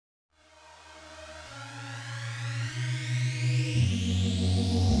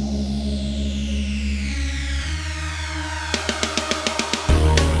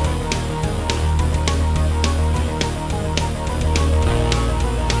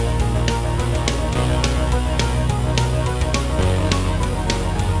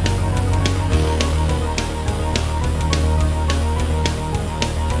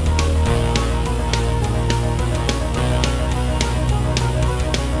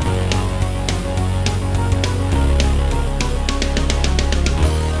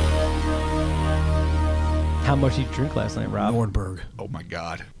much did you drink last night, Rob? Nordberg. Oh my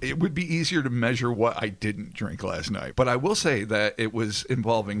God. It would be easier to measure what I didn't drink last night. But I will say that it was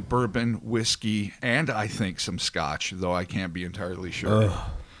involving bourbon, whiskey, and I think some scotch, though I can't be entirely sure. Ugh.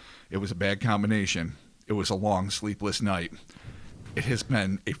 It was a bad combination. It was a long, sleepless night. It has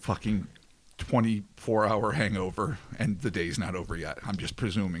been a fucking 24-hour hangover, and the day's not over yet. I'm just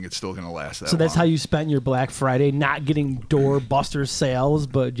presuming it's still going to last that long. So that's how you spent your Black Friday, not getting doorbuster sales,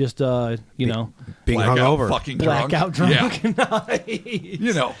 but just, you know, being blackout hungover. fucking blackout drunk. Yeah. Nice.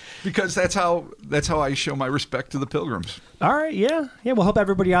 You know, because that's how I show my respect to the pilgrims. All right, yeah. Well, hope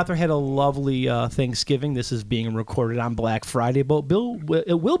everybody out there had a lovely Thanksgiving. This is being recorded on Black Friday, but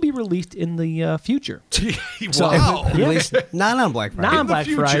it will be released in the future. Wow. At least not on Black Friday. Not on in the Black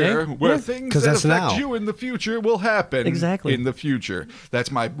future, Friday. where Yeah. things 'Cause that that's affect now. you in the future will happen. Exactly. In the future.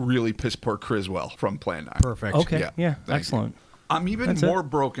 That's my really piss poor Criswell from Plan 9. Perfect. Okay, yeah, thank excellent. you. I'm even That's more it.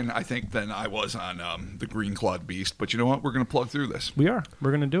 broken, I think, than I was on the Green Clawed Beast. But you know what? We're going to plug through this. We're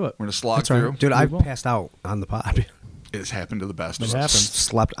going to do it. We're going to slog That's through. right. Dude, I will. passed out on the pod. It's happened to the best It of us. happens.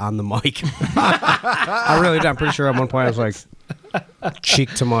 Slept on the mic. I really did. I'm pretty sure at one point I was like,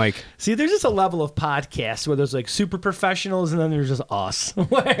 cheek to mic. See, there's just a level of podcasts where there's like super professionals and then there's just us.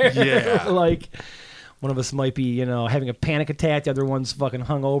 Where, Yeah. like one of us might be, you know, having a panic attack. The other one's fucking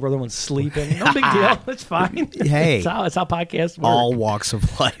hungover. The other one's sleeping. No big deal. It's fine. Hey. It's how podcasts work. All walks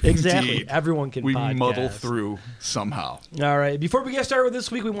of life. Exactly. Indeed. Everyone can We podcast. muddle through somehow. All right. Before we get started with this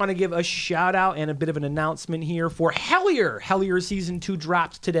week, we want to give a shout out and a bit of an announcement here for Hellier. Hellier Season 2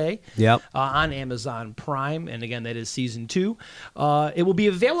 dropped today. Yep. On Amazon Prime. And again, that is Season 2. It will be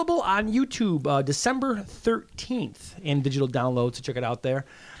available on YouTube December 13th in digital download, so check it out there.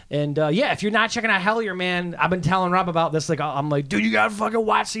 And yeah, if you're not checking out Hellier, man, I've been telling Rob about this. Like, I'm like, dude, you gotta fucking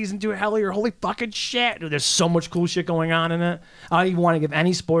watch Season 2 of Hellier. Holy fucking shit. Dude, there's so much cool shit going on in it. I don't even want to give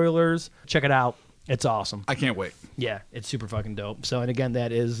any spoilers. Check it out. It's awesome. I can't wait. Yeah, it's super fucking dope. So, and again,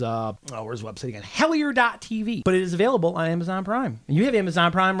 that is, where's the website again? Hellier.tv. But it is available on Amazon Prime. And you have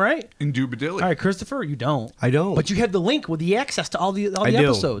Amazon Prime, right? Indubadilly. All right, Christopher, you don't. I don't. But you have the link with the access to all the do.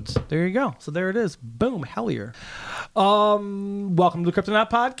 episodes. There you go. So there it is. Boom, Hellier. Welcome to the Kryptonaut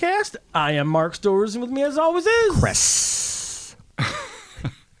Podcast. I am Mark Storrs, and with me as always is Chris.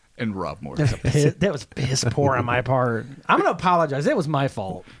 And Rob Moore. That was piss poor on my part. I'm gonna apologize. That was my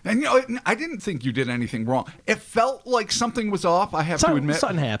fault. And you know, I didn't think you did anything wrong. It felt like something was off, I have to admit.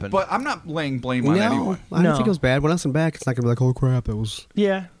 Something happened. But I'm not laying blame on No, anyone. I No. don't think it was bad. When I listen back, it's not going to be like, oh, crap, that was...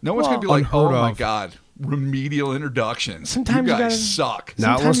 Yeah. No one's going to be like, unheard oh my of. God, remedial introductions. Sometimes you you guys gotta- suck.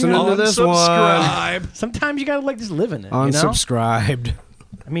 Not Sometimes listening you to this one. Unsubscribe. Sometimes you gotta like just live in it. Unsubscribed. You know?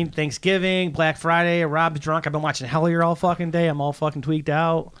 I mean, Thanksgiving, Black Friday, Rob's drunk. I've been watching Hellier all fucking day. I'm all fucking tweaked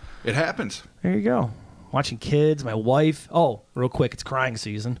out. It happens. There you go. Watching kids, my wife. Oh, real quick, it's crying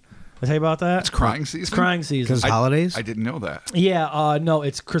season. Did I tell you about that? It's crying season? It's crying season. Because holidays? I didn't know that. Yeah, no,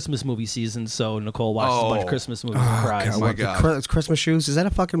 it's Christmas movie season, so Nicole watches a bunch of Oh. Christmas movies and cries. Oh, my God. It's Christmas Shoes. Is that a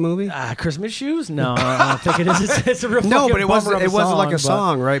fucking movie? Christmas shoes? No, I don't think it is. It's a real No, fucking but it wasn't. bummer of It wasn't like a but-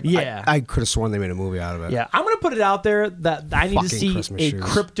 song, right? Yeah. I could have sworn they made a movie out of it. Yeah, I'm going to put it out there that I need to Fucking see Christmas a shoes.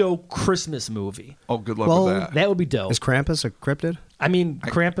 crypto Christmas movie. Oh, good luck Well, with that. That would be dope. Is Krampus a cryptid? I mean,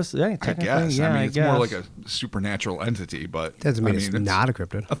 Krampus, yeah, I technically, guess. yeah, I mean, it's guess. more like a supernatural entity, but Doesn't mean it's it's not a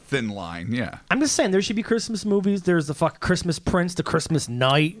cryptid. a thin line. Yeah. I'm just saying, there should be Christmas movies. There's the fuck Christmas Prince, the Christmas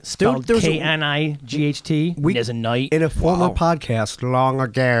Night, spelled there's a- K-N-I-G-H-T. There's a night. In a former Wow. podcast long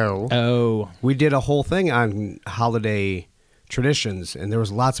ago, Oh, we did a whole thing on holiday traditions, and there was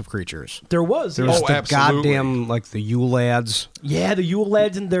lots of creatures. there was. There yeah. was Oh, the absolutely. goddamn, like, the Yule lads. Yeah, the Yule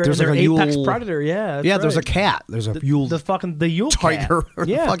lads and their, There's and their like a apex Yule- predator. Yeah, that's Yeah, there's a right. cat. There's a Yule the Yule tiger. cat. Or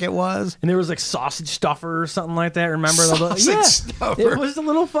Yeah. the fuck it was. And there was like sausage stuffer or something like that. Remember? Sausage yeah. stuffer. It was the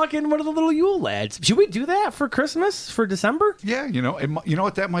little fucking one of the little Yule lads. Should we do that for Christmas for December? Yeah, you know, you know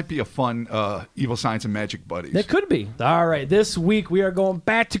what? That might be a fun evil science and magic buddies. That could be. All right, this week we are going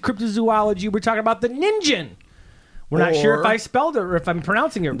back to cryptozoology. We're talking about the Ningen. We're not sure if Or- I spelled it or if I'm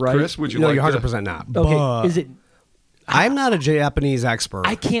pronouncing it right. Chris, would you No, like you're to? 100% not. Okay, But is it? I'm not a Japanese expert.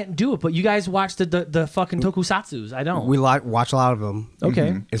 I can't do it, but you guys watch the fucking tokusatsus. I don't. We watch a lot of them.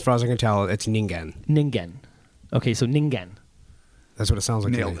 Okay. As far as I can tell, it's Ningen. Ningen. Okay, so Ningen. That's what it sounds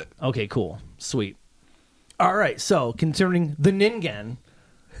like. to Nailed me. it. Okay, cool. Sweet. All right, so concerning the Ningen,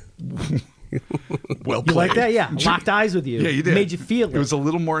 Well you played. like that? Yeah, locked eyes with you. Yeah, you did. Made you feel it. It was a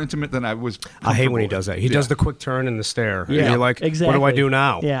little more intimate than I was. I hate when he comfortable does that. with. He does Yeah. the quick turn and the stare. Yeah, And you're like, exactly. what do I do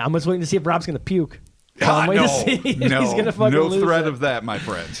now? Yeah, I'm just waiting to see if Rob's going to puke. Can't wait to see if he's no, gonna fucking no lose threat it. of that, my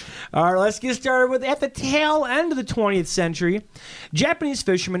friends. All right, let's get started with at the tail end of the 20th century, Japanese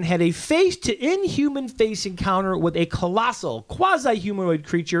fishermen had a face-to-inhuman face encounter with a colossal, quasi-humanoid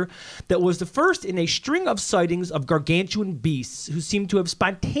creature that was the first in a string of sightings of gargantuan beasts who seemed to have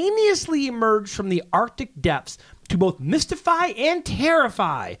spontaneously emerged from the Arctic depths to both mystify and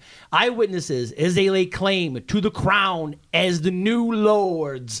terrify eyewitnesses as they lay claim to the crown as the new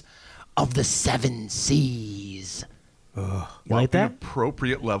lords of the seven seas. You like An that?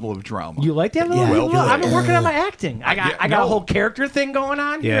 appropriate level of drama. You like that little? Yeah. little- I've been working on my acting. I got no. a whole character thing going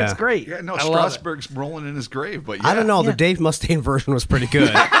on here. Yeah. It's great. Yeah, no, I love it. Strasberg's rolling in his grave, but yeah. I don't know. Yeah. The Dave Mustaine version was pretty good.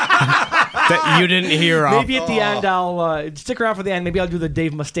 That you didn't hear off. Maybe at the end I'll stick around for the end. Maybe I'll do the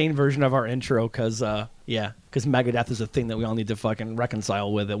Dave Mustaine version of our intro because Megadeth is a thing that we all need to fucking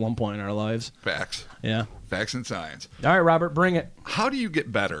reconcile with at one point in our lives. Facts. Yeah. Facts and science. All right, Robert, bring it. How do you get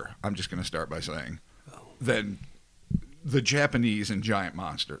better, I'm just going to start by saying, than the Japanese and giant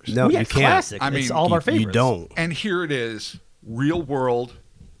monsters? No, yeah, you can't. classic. I It's mean, all of our favorites. You don't. And here it is, real world,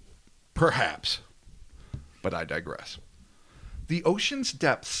 perhaps, but I digress. The ocean's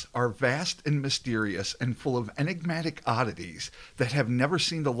depths are vast and mysterious and full of enigmatic oddities that have never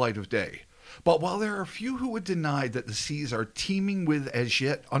seen the light of day. But while there are few who would deny that the seas are teeming with as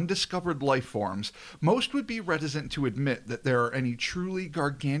yet undiscovered life forms, most would be reticent to admit that there are any truly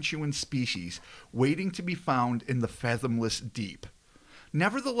gargantuan species waiting to be found in the fathomless deep.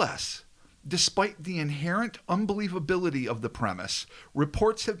 Nevertheless, despite the inherent unbelievability of the premise,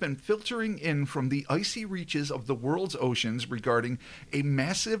 reports have been filtering in from the icy reaches of the world's oceans regarding a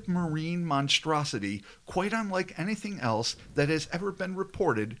massive marine monstrosity quite unlike anything else that has ever been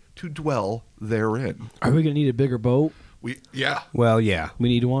reported to dwell therein. Are we going to need a bigger boat? Well, yeah. We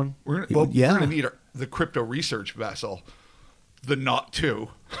need one? We're Well, yeah. going to need the crypto research vessel, the Knot 2.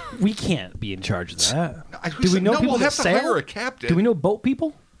 We can't be in charge of that. Do we know people we'll that have to sail? hire a captain. Do we know boat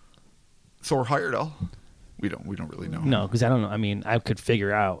people? Thor Heyerdahl? We don't really know. No, because I don't know. I mean, I could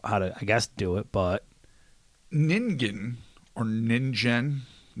figure out how to, I guess, do it, but Ningen or Ningen.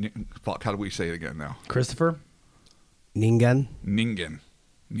 Fuck, how do we say it again now? Christopher? Ningen. Ningen.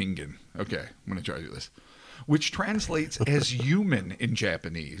 Okay, I'm going to try to do this. Which translates as human in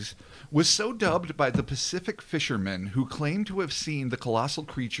Japanese, was so dubbed by the Pacific fishermen who claim to have seen the colossal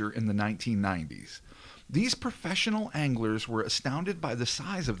creature in the 1990s. These professional anglers were astounded by the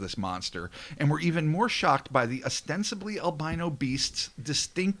size of this monster and were even more shocked by the ostensibly albino beast's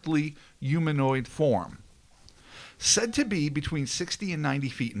distinctly humanoid form. Said to be between 60 and 90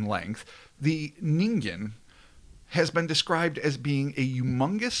 feet in length, the Ningen has been described as being a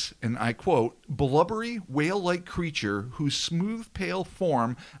humongous, and I quote, blubbery, whale-like creature whose smooth, pale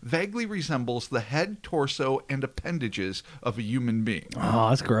form vaguely resembles the head, torso, and appendages of a human being. Oh,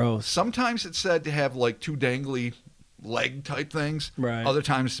 that's gross. Sometimes it's said to have like two dangly leg type things. Right. Other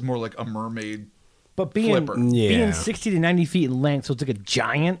times it's more like a mermaid. But being Flipper. Yeah. being 60 to 90 feet in length, so it's like a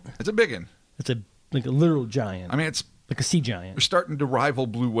giant. It's a big one. It's like a literal giant. I mean, it's like a sea giant. we're starting to rival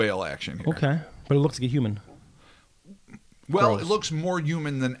blue whale action here. Okay, but it looks like a human. Well, Gross. it looks more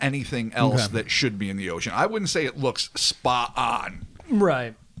human than anything else Okay. that should be in the ocean. I wouldn't say it looks spot on.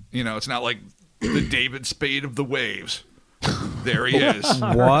 Right. You know, it's not like the David Spade of the waves. There he is.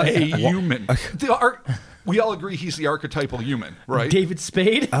 What? A human. We all agree he's the archetypal human, right? David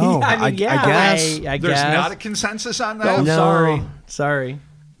Spade? Oh, yeah, I mean, I yeah. guess. I There's guess. not a consensus on Oh, that? No. Sorry.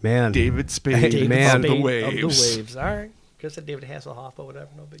 Man. David Spade David Man. of the Spade waves. Of the waves. All right. Could have said David Hasselhoff or whatever.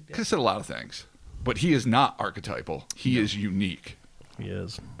 No big deal. Could have said a lot of things. But he is not archetypal. He is unique. He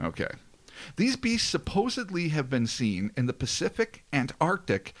is. Okay. These beasts supposedly have been seen in the Pacific,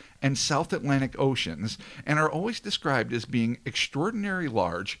 Antarctic, and South Atlantic Oceans and are always described as being extraordinarily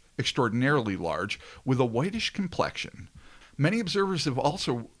large, with a whitish complexion. Many observers have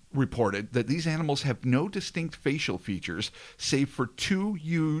also reported that these animals have no distinct facial features save for two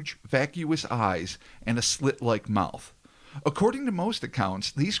huge, vacuous eyes and a slit-like mouth. According to most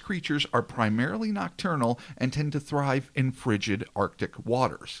accounts, these creatures are primarily nocturnal and tend to thrive in frigid Arctic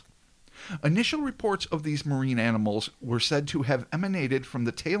waters. Initial reports of these marine animals were said to have emanated from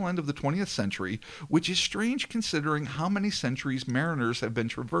the tail end of the 20th century, which is strange considering how many centuries mariners have been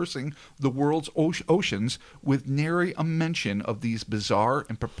traversing the world's oceans with nary a mention of these bizarre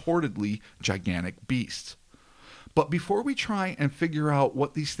and purportedly gigantic beasts. But before we try and figure out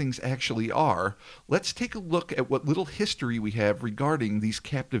what these things actually are, let's take a look at what little history we have regarding these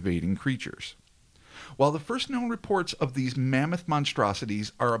captivating creatures. While the first known reports of these mammoth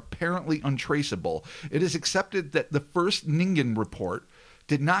monstrosities are apparently untraceable, it is accepted that the first Ningen report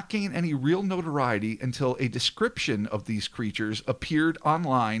did not gain any real notoriety until a description of these creatures appeared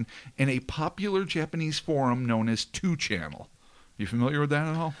online in a popular Japanese forum known as 2channel. You familiar with that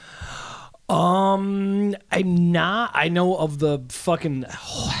at all? I'm not. I know of the fucking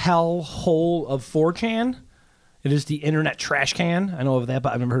hell hole of 4chan. It is the internet trash can. I know of that,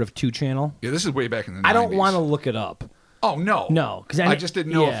 but I've never heard of 2channel. Yeah, this is way back in the 90s. I don't want to look it up. Oh, no. No. Because I just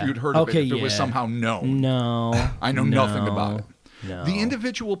didn't know if you'd heard of it, if it was somehow known. No. I know nothing about it. No. The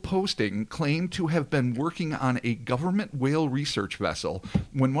individual posting claimed to have been working on a government whale research vessel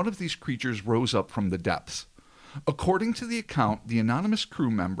when one of these creatures rose up from the depths. According to the account, the anonymous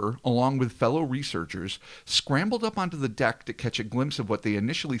crew member, along with fellow researchers, scrambled up onto the deck to catch a glimpse of what they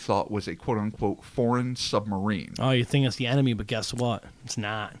initially thought was a quote-unquote foreign submarine. Oh, you think it's the enemy, but guess what? It's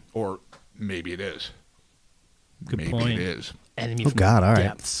not. Or maybe it is. Good point. Maybe it is. Enemy from God, the all right.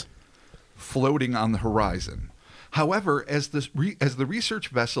 depths. Floating on the horizon. However, as the research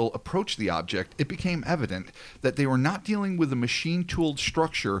vessel approached the object, it became evident that they were not dealing with a machine-tooled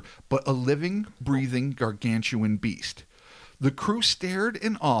structure, but a living, breathing, gargantuan beast. The crew stared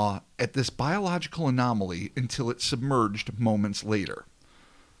in awe at this biological anomaly until it submerged moments later.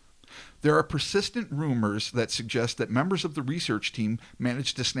 There are persistent rumors that suggest that members of the research team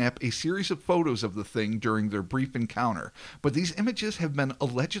managed to snap a series of photos of the thing during their brief encounter, but these images have been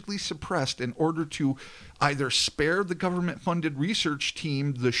allegedly suppressed in order to either spare the government-funded research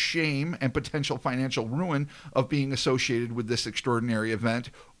team the shame and potential financial ruin of being associated with this extraordinary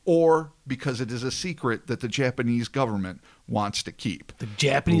event, or because it is a secret that the Japanese government wants to keep. The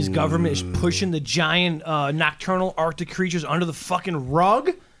Japanese government is pushing the giant nocturnal Arctic creatures under the fucking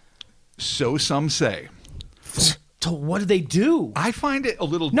rug? So some say. So what did they do? I find it a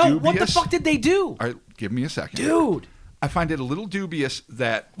little No, dubious. what the fuck did they do? All right, give me a second. Dude. I find it a little dubious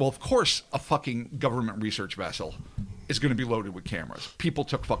that, well, of course, a fucking government research vessel is going to be loaded with cameras. People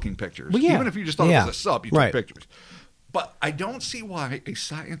took fucking pictures. Well, yeah. Even if you just thought it was a sub, you Right. took pictures. But I don't see why a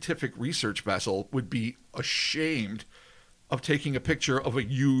scientific research vessel would be ashamed of taking a picture of a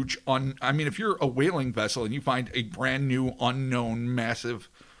huge, I mean, if you're a whaling vessel and you find a brand new, unknown, massive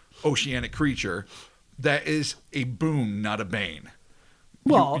oceanic creature, that is a boon, not a bane.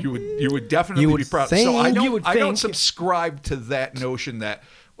 Well, you would definitely you would be proud. think- So I you would don't think- subscribe to that notion that,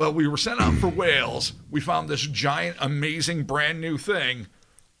 well, we were sent out for whales. We found this giant, amazing, brand new thing.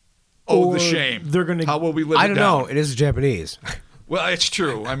 Oh, Or the shame. they're gonna- How will we live I it don't down? know. It is Japanese. Well, it's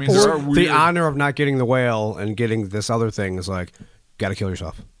true. I mean, there are weird... The honor of not getting the whale and getting this other thing is like, gotta kill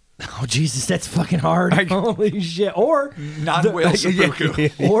yourself. Oh, Jesus, that's fucking hard. Holy shit. Or non-whale seppuku.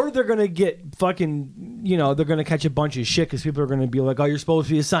 or they're going to get fucking, they're going to catch a bunch of shit because people are going to be like, oh, you're supposed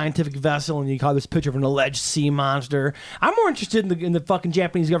to be a scientific vessel and you call this picture of an alleged sea monster. I'm more interested in the fucking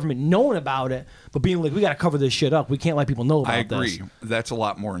Japanese government knowing about it, but being like, we got to cover this shit up. We can't let people know about this. I agree. That's a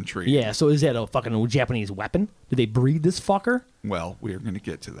lot more intriguing. Yeah, so is that a fucking Japanese weapon? Did they breed this fucker? Well, we are going to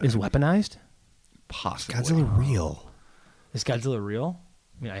get to that. Is weaponized? Possibly. Godzilla real. Is Godzilla real?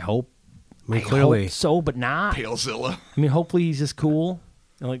 I mean, I hope. I mean, clearly. Hope so, but not. Palezilla. I mean, hopefully he's just cool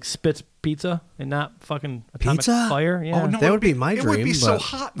and like spits pizza and not fucking atomic Pizza? fire. Yeah. Oh, no, That would be my It would be dream, so but-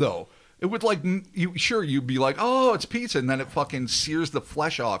 hot, though. It would you'd be like, oh, it's pizza, and then it fucking sears the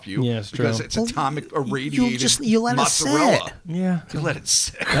flesh off you. Yeah, it's because true. it's atomic irradiated you let it mozzarella. sit. Yeah. You let it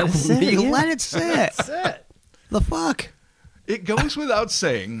sit. That's it. You yeah. let it sit. That's it. The fuck? It goes without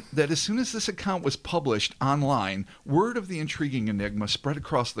saying that as soon as this account was published online, word of the intriguing enigma spread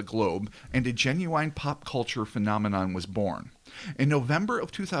across the globe, and a genuine pop culture phenomenon was born. In November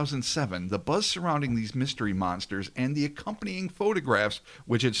of 2007, the buzz surrounding these mystery monsters and the accompanying photographs,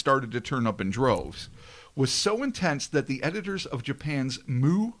 which had started to turn up in droves, was so intense that the editors of Japan's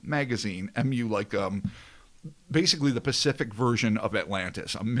Mu magazine, MU like basically the Pacific version of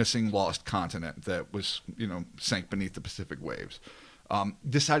Atlantis, a missing lost continent that was, sank beneath the Pacific waves,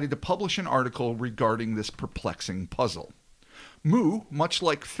 decided to publish an article regarding this perplexing puzzle. Mu, much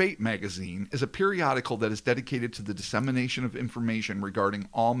like Fate magazine, is a periodical that is dedicated to the dissemination of information regarding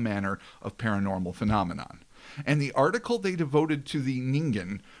all manner of paranormal phenomenon. And the article they devoted to the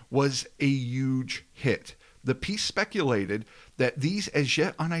Ningen was a huge hit. The piece speculated that these as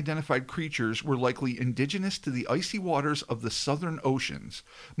yet unidentified creatures were likely indigenous to the icy waters of the southern oceans.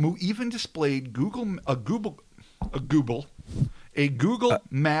 Mu even displayed a Google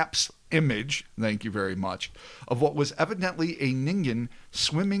Maps image, thank you very much, of what was evidently a Ningen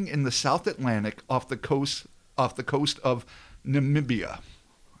swimming in the South Atlantic off the coast of Namibia.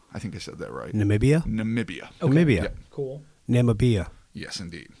 I think I said that right. Namibia? Namibia. Namibia. Yeah. Cool. Namibia. Yes,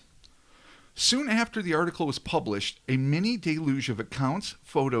 indeed. Soon after the article was published, a mini deluge of accounts,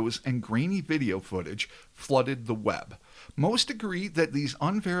 photos, and grainy video footage flooded the web. Most agree that these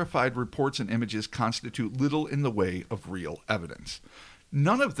unverified reports and images constitute little in the way of real evidence.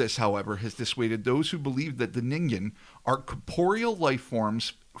 None of this, however, has dissuaded those who believe that the Ningen are corporeal life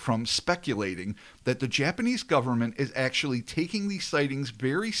forms from speculating that the Japanese government is actually taking these sightings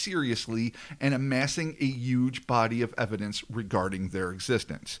very seriously and amassing a huge body of evidence regarding their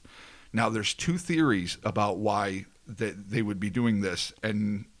existence. Now, there's two theories about why they would be doing this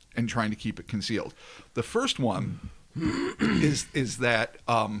and trying to keep it concealed. The first one is that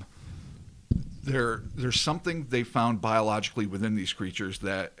there's something they found biologically within these creatures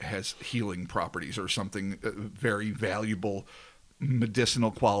that has healing properties or something very valuable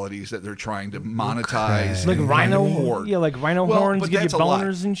medicinal qualities that they're trying to monetize. Like and rhino, hoard. Yeah, like rhino horns give you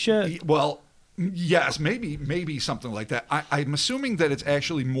boners and shit. Well, yes, maybe something like that. I'm assuming that it's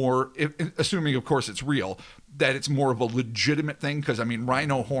actually more, assuming of course it's real, that it's more of a legitimate thing, because I mean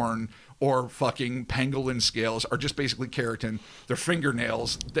rhino horn or fucking pangolin scales are just basically keratin. They're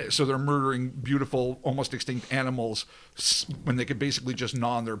fingernails, so they're murdering beautiful, almost extinct animals when they could basically just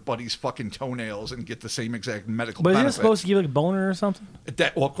gnaw on their buddy's fucking toenails and get the same exact medical benefit. But is it supposed to give like a boner or something?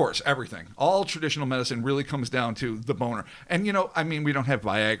 Well, of course, everything. All traditional medicine really comes down to the boner. And, you know, I mean, we don't have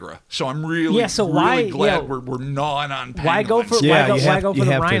Viagra, so I'm really glad we're gnawing on pangolins. Why go for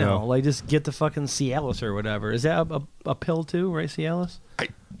the rhino? To, like, just get the fucking Cialis or whatever. Is that a pill too, right, Cialis?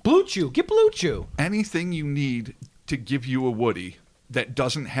 Blue Chew. Get Blue Chew. Anything you need to give you a Woody that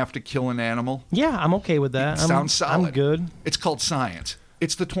doesn't have to kill an animal. Yeah, I'm okay with that. Sounds solid. I'm good. It's called science.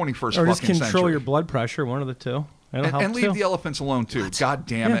 It's the 21st fucking century. Or just control century. your blood pressure, one of the two. And leave the elephants alone, too. What? God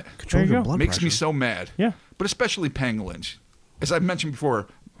damn it. Control your blood Makes pressure. me so mad. Yeah. But especially pangolins. As I mentioned before,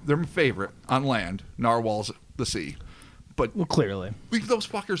 they're my favorite on land. Narwhal's the sea. But clearly, leave those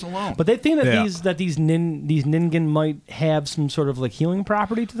fuckers alone. But they think that these Ningen might have some sort of like healing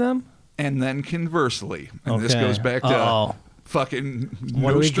property to them. And then conversely, and this goes back to fucking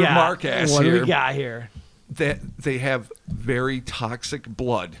Nostradamus What do we got here? That they have very toxic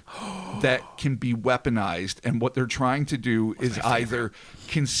blood that can be weaponized, and what they're trying to do is either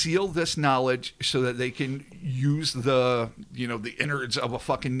conceal this knowledge so that they can use the innards of a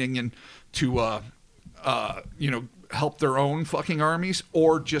fucking Ningen to help their own fucking armies,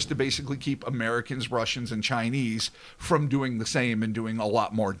 or just to basically keep Americans, Russians, and Chinese from doing the same and doing a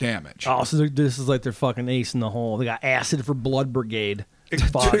lot more damage. Oh, so this is like their fucking ace in the hole. They got acid for blood brigade.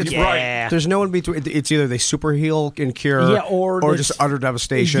 Fuck, yeah. Right. There's no in between. It's either they super heal and cure, or just utter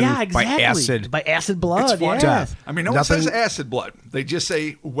devastation by acid. By acid blood. It's death. I mean, no one says acid blood. They just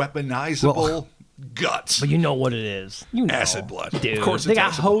say weaponizable guts. But you know what it is. You know. Acid blood. Dude, of course, they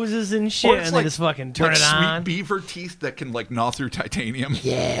got hoses and shit, and they just fucking turn it on. Sweet beaver teeth that can like gnaw through titanium.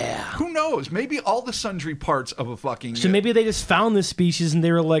 Yeah. Who knows? Maybe all the sundry parts of a fucking. So maybe they just found this species and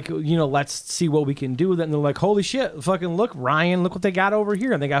they were like, let's see what we can do with it. And they're like, holy shit, fucking look, Ryan, look what they got over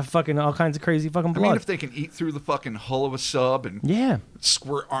here. And they got fucking all kinds of crazy fucking blood. I mean, if they can eat through the fucking hull of a sub and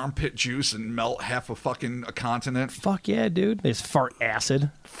squirt armpit juice and melt half a continent. Fuck yeah, dude. They just fart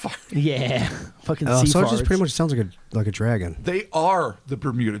acid. Yeah. Fucking sea so farts. it just pretty much sounds like a dragon. They are the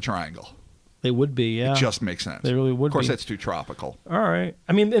Bermuda Triangle. They would be, yeah. It just makes sense. They really would be. Of course, that's too tropical. All right.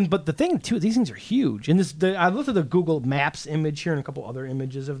 I mean, but the thing, too, these things are huge. And I looked at the Google Maps image here and a couple other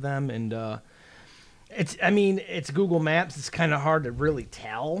images of them, and it's Google Maps. It's kind of hard to really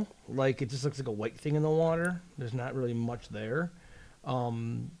tell. Like, it just looks like a white thing in the water. There's not really much there.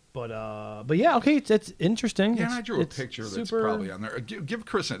 But yeah, okay, it's interesting. Yeah, and I drew a picture that's probably on there. Give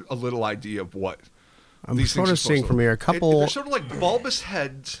Chris a little idea of what I'm these sort things of seeing from here a couple. They're sort of like bulbous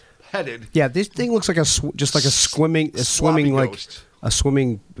headed. Yeah, this thing looks like just like a swimming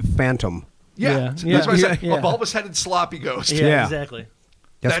phantom. Yeah. That's what I said. A bulbous headed sloppy ghost. Yeah, exactly.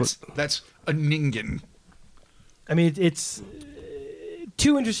 That's a Ningen. I mean, it's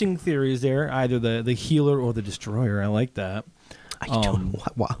two interesting theories there. Either the healer or the destroyer. I like that. I don't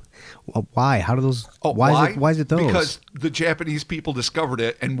know why. How do those? Why? Why is it those? Because the Japanese people discovered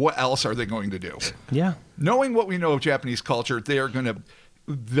it, and what else are they going to do? Yeah. Knowing what we know of Japanese culture, they are going to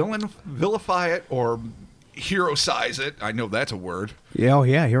vilify it or hero-size it. I know that's a word. Yeah,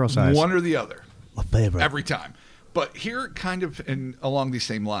 hero-size. One or the other. My favorite. Every time. But here, kind of along these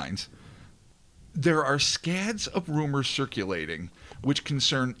same lines, there are scads of rumors circulating which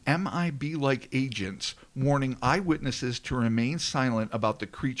concern MIB-like agents warning eyewitnesses to remain silent about the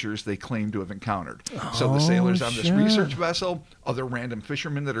creatures they claim to have encountered. So the sailors on this research vessel, other random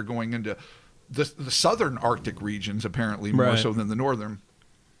fishermen that are going into the southern Arctic regions, apparently more so than the northern,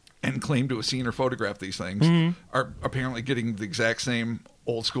 and claim to have seen or photographed these things, are apparently getting the exact same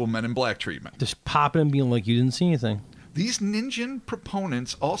old-school Men in Black treatment. Just popping and being like, you didn't see anything. These Ningen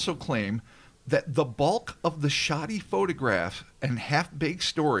proponents also claim that the bulk of the shoddy photographs and half-baked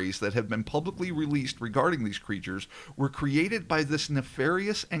stories that have been publicly released regarding these creatures were created by this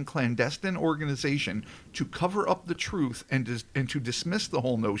nefarious and clandestine organization to cover up the truth and to dismiss the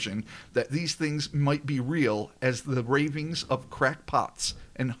whole notion that these things might be real as the ravings of crackpots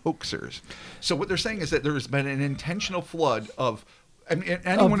and hoaxers. So what they're saying is that there has been an intentional flood of... And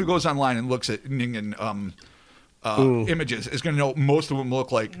anyone who goes online and looks at Ningen images is going to know most of them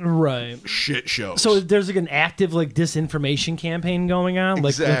look like shit shows. So there's like an active like disinformation campaign going on,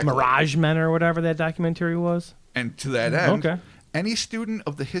 like Mirage Men or whatever that documentary was. And to that end, any student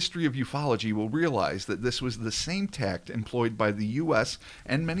of the history of ufology will realize that this was the same tact employed by the U.S.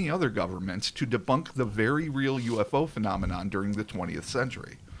 and many other governments to debunk the very real UFO phenomenon during the 20th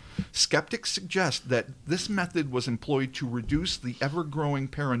century. Skeptics suggest that this method was employed to reduce the ever-growing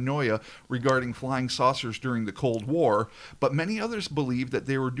paranoia regarding flying saucers during the Cold War, but many others believe that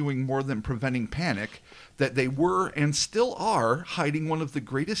they were doing more than preventing panic, that they were and still are hiding one of the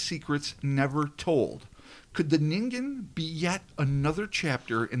greatest secrets never told. Could the Ningen be yet another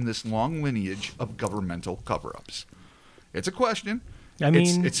chapter in this long lineage of governmental cover-ups? It's a question. I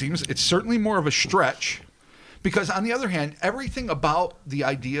mean, it seems it's certainly more of a stretch. Because on the other hand, everything about the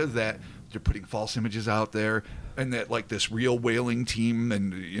idea that they're putting false images out there and that like this real whaling team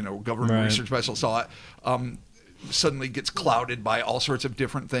and, you know, government research vessel saw it, suddenly gets clouded by all sorts of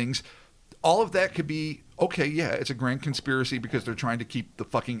different things. All of that could be, okay, yeah, it's a grand conspiracy because they're trying to keep the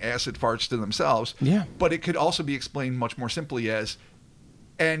fucking acid farts to themselves. Yeah. But it could also be explained much more simply as,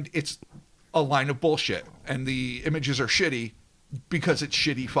 and it's a line of bullshit and the images are shitty because it's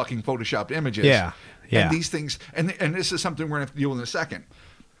shitty fucking photoshopped images. Yeah. Yeah. And these things, and this is something we're going to have to deal with in a second.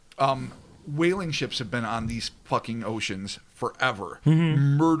 Whaling ships have been on these fucking oceans forever,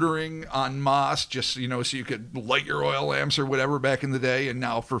 murdering en masse, just, you know, so you could light your oil lamps or whatever back in the day, and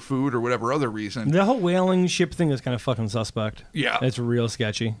now for food or whatever other reason. The whole whaling ship thing is kind of fucking suspect. Yeah. It's real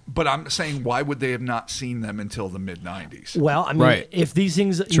sketchy. But I'm saying, why would they have not seen them until the mid-90s? Well, I mean, if these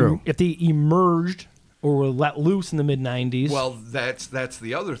things, if they emerged or were let loose in the mid-90s. Well, that's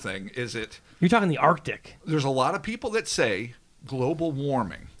the other thing, is it... You're talking the Arctic. There's a lot of people that say global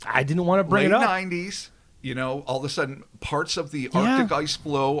warming. I didn't want to bring it up. Late 90s, you know, all of a sudden parts of the Arctic ice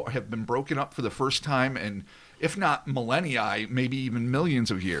floe have been broken up for the first time in, if not millennia, maybe even millions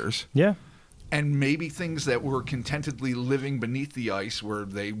of years. Yeah. And maybe things that were contentedly living beneath the ice where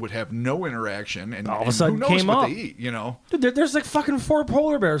they would have no interaction and all of a sudden who knows came what up. they eat, you know? Dude, there's like fucking 4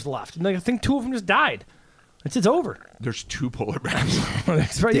 polar bears left. And like, I think 2 of them just died. It's over. There's 2 polar bears.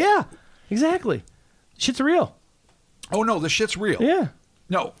 That's right. Yeah, exactly. Shit's real. Oh, no, the shit's real. Yeah.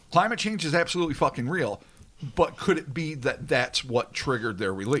 No, climate change is absolutely fucking real. But could it be that that's what triggered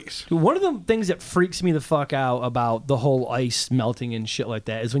their release? One of the things that freaks me the fuck out about the whole ice melting and shit like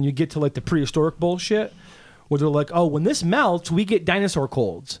that is when you get to like the prehistoric bullshit where they're like, oh, when this melts, we get dinosaur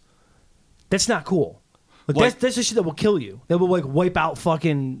colds. That's not cool. Like, that's the shit that will kill you. That will like wipe out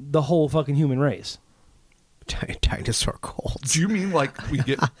fucking the whole fucking human race. Dinosaur colds. Do you mean like we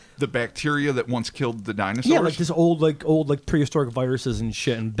get the bacteria that once killed the dinosaurs? Yeah, like this old prehistoric viruses and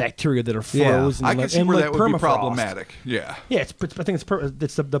shit and bacteria that are frozen. I can see where that would be problematic. Yeah. Yeah, I think it's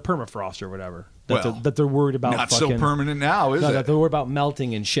the permafrost or whatever that they're worried about. Not fucking, so permanent now, is it? That they're worried about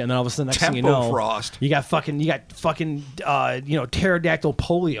melting and shit. And then all of a sudden, next thing you know, frost. you got fucking pterodactyl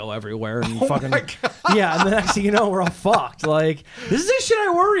polio everywhere. And my God. Yeah, and the next thing you know, we're all fucked. Like, this is the shit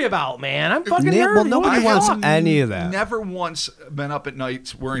I worry about, man. I'm fucking nervous. Well, nobody wants any of that. Never once been up at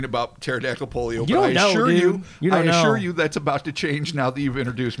nights worrying about pterodactyl polio. You don't know, dude. I assure you that's about to change now that you've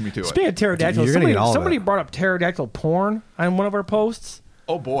introduced me to it. Speaking of pterodactyl, somebody brought up pterodactyl porn on one of our posts.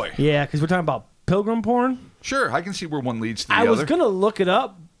 Oh, boy. Yeah, because we're talking about pilgrim porn. Sure, I can see where one leads to the other. other. I was going to look it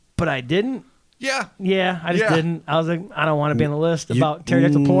up, but I didn't. Yeah. Yeah, I just didn't. I was like, I don't want to be on a list about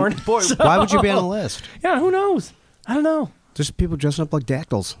pterodactyl porn. Boy, why would you be on a list? Yeah, who knows? I don't know. There's people dressing up like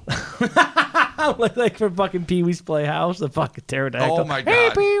dactyls. like for fucking Pee-wee's Playhouse, the fucking pterodactyl. Oh, my God. Hey,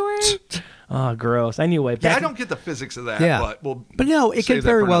 Pee-wee. Oh, gross. Anyway. I don't get the physics of that, but no, it could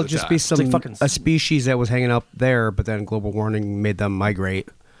very well just be a species that was hanging up there, but then global warming made them migrate.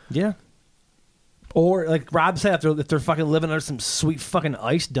 Yeah. Or, like Rob said, if they're fucking living under some sweet fucking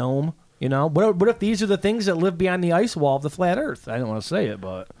ice dome, you know? What if these are the things that live behind the ice wall of the flat Earth? I don't want to say it,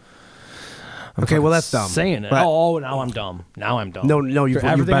 but... Okay, well, that's dumb. Saying it. But now I'm dumb. Now I'm dumb. No, you've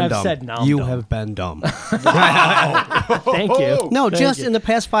been dumb. Said, now I'm you dumb. have been dumb. Thank you. No, Thank just you. in the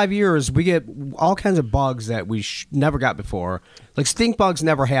past 5 years, we get all kinds of bugs that we never got before Like stink bugs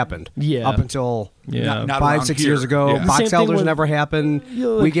never happened. Yeah. Up until not 5-6 years ago. Yeah. Box elders never happened.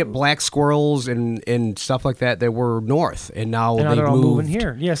 Like, we get black squirrels and stuff like that were north, and now they're all moved. moving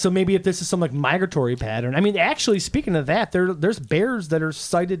here. Yeah, so maybe if this is some like migratory pattern. I mean, actually, speaking of that, there's bears that are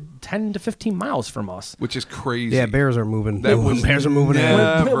sighted 10 to 15 miles from us. Which is crazy. Yeah, bears are moving. Bears are moving in.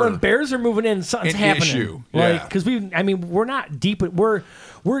 When bears are moving in, something's happening. Issue. Like, because we're not deep.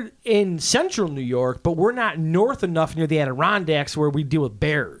 We're in central New York, but we're not north enough near the Adirondacks where we deal with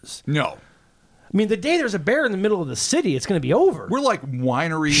bears. No. I mean, the day there's a bear in the middle of the city, it's going to be over. We're like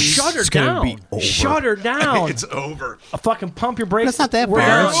wineries. Shut her down. Shut her down. It's over. Fucking pump your brakes. That's not that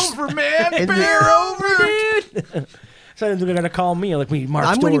Bear far. over, man. Bear over. Dude. So they're going to call me like we Mark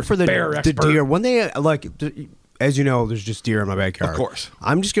I'm waiting Store's for the bear expert. deer. When they, like, as you know, there's just deer in my backyard. Of course.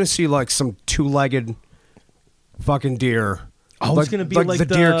 I'm just going to see, like, some two-legged fucking deer. Oh, like, it's gonna be like like the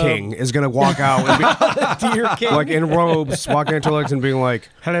Deer King is gonna walk out, and be, Deer King. like in robes, walking into legs and being like,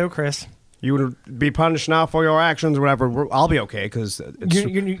 "Hello, Chris. You would be punished now for your actions, or whatever. I'll be okay because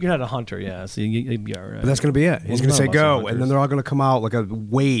you're not a hunter, yeah. So you'd be all right. But that's gonna be it. He's gonna say go, and then they're all gonna come out like a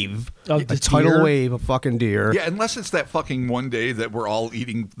wave, a tidal wave of fucking deer. Yeah, unless it's that fucking one day that we're all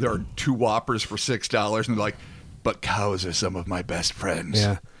eating our 2 Whoppers for $6, and they're like, "But cows are some of my best friends."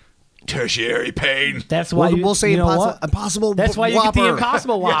 Yeah. Tertiary pain. That's why we'll say impossible. Impossible. That's why you get the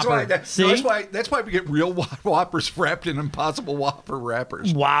Impossible Whopper. That's why we get real Whoppers wrapped in Impossible Whopper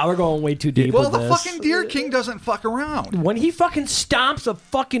wrappers. Wow, we're going way too deep. Well, with the this. fucking Deer King doesn't fuck around. When he fucking stomps a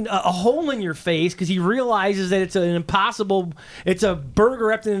fucking a hole in your face because he realizes that it's a burger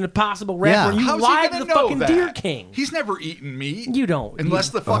wrapped in an impossible wrapper. Yeah. You How's lied he to gonna the know fucking that? Deer King. He's never eaten meat. You don't. Unless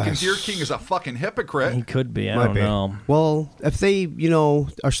the fucking Deer King is a fucking hypocrite. He could be. I don't know. Well, if they,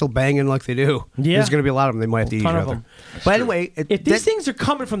 are still banging like they do, there's going to be a lot of them. They might have to eat each other. But anyway, if these things are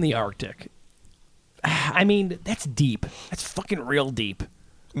coming from the Arctic, I mean, that's deep. That's fucking real deep.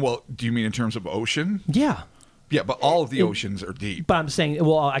 Well, do you mean in terms of ocean? Yeah. Yeah, but all of the oceans are deep. But I'm saying,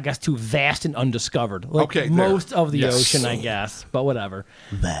 well, I guess too vast and undiscovered. Like okay, most of the ocean, I guess. But whatever.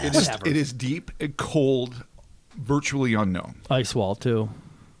 It is deep and cold, virtually unknown. Ice wall too.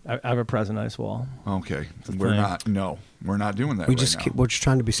 I have a present ice wall. Okay, we're not doing that. We're just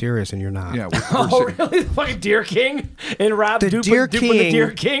trying to be serious, and you're not. Yeah. Oh, really? The fucking Deer King and Rob duping the Deer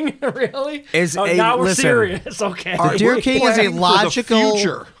King, really? Now we're serious. Okay. The Deer King is a logical.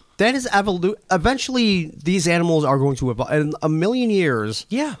 Future. That is eventually, these animals are going to evolve. In a million years,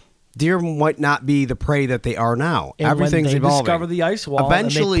 deer might not be the prey that they are now. And everything's when they evolving. Discover the ice wall.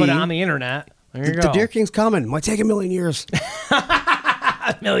 Eventually, and they put it on the internet. There you go. The Deer King's coming. Might take a million years.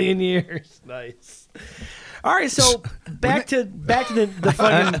 A million years. Nice. All right, so back to the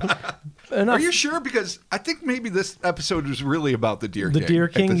fucking. Are you sure? Because I think maybe this episode is really about the Deer King. The Deer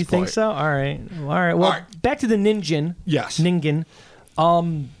King, you think so? All right. Well, back to the Ningen. Yes. Ningen.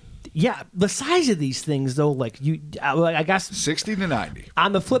 Yeah, the size of these things, though, I guess 60 to 90.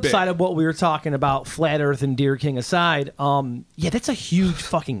 On the flip side of what we were talking about, Flat Earth and Deer King aside, that's a huge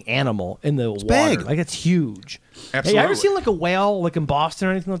fucking animal in the water. Big. Like, it's huge. Absolutely. Hey, you ever seen like a whale, like in Boston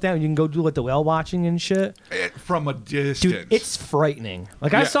or anything like that? You can go do like the whale watching and shit. From a distance, dude, it's frightening.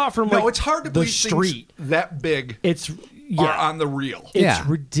 Like I saw it from it's hard to the believe street that big. Are on the reel. It's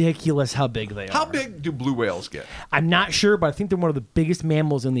ridiculous how big they are. How big do blue whales get? I'm not sure, but I think they're one of the biggest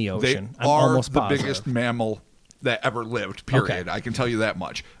mammals in the ocean. They are the biggest mammal that ever lived, period. Okay. I can tell you that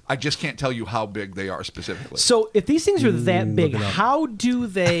much. I just can't tell you how big they are specifically. So if these things are that big, how do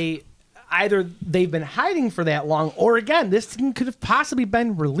they... Either they've been hiding for that long, or again, this thing could have possibly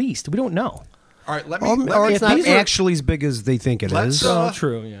been released. We don't know. All right, or it's not actually as big as they think it is.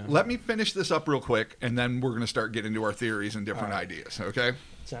 True, yeah. Let me finish this up real quick, and then we're going to start getting into our theories and different ideas, okay?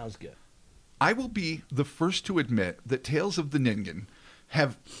 Sounds good. I will be the first to admit that Tales of the Ningen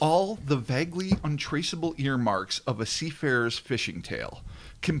have all the vaguely untraceable earmarks of a seafarer's fishing tale,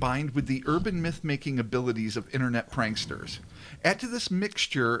 combined with the urban myth-making abilities of internet pranksters. Add to this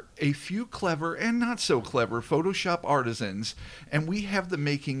mixture a few clever and not so clever Photoshop artisans, and we have the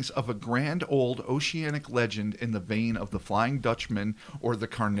makings of a grand old oceanic legend in the vein of the Flying Dutchman or the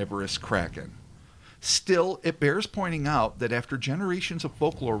carnivorous Kraken. Still, it bears pointing out that after generations of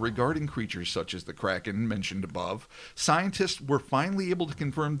folklore regarding creatures such as the Kraken mentioned above, scientists were finally able to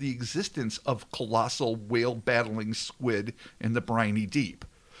confirm the existence of colossal whale-battling squid in the briny deep.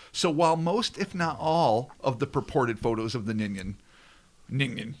 So while most, if not all, of the purported photos of the Ningen,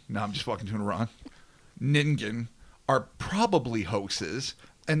 now I'm just fucking doing it wrong, Ningen, are probably hoaxes,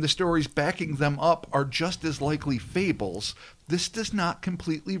 and the stories backing them up are just as likely fables, this does not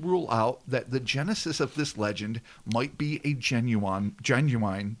completely rule out that the genesis of this legend might be a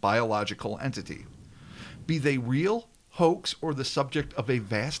genuine biological entity. Be they real hoax, or the subject of a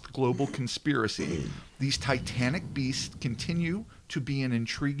vast global conspiracy, these titanic beasts continue to be an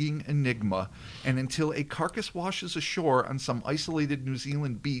intriguing enigma, and until a carcass washes ashore on some isolated New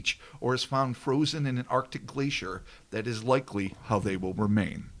Zealand beach or is found frozen in an Arctic glacier, that is likely how they will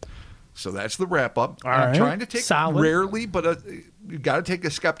remain. So that's the wrap-up. I'm trying to take rarely, but you've got to take a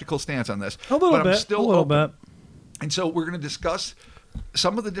skeptical stance on this. A little bit. And so we're going to discuss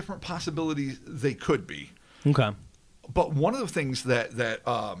some of the different possibilities they could be. Okay. But one of the things that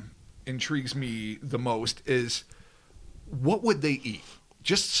intrigues me the most is, what would they eat?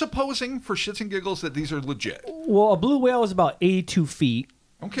 Just supposing for shits and giggles that these are legit. Well, a blue whale is about 82 feet.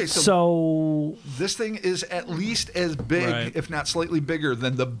 Okay, so this thing is at least as big, if not slightly bigger,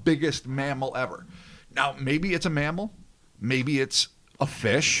 than the biggest mammal ever. Now, maybe it's a mammal. Maybe it's a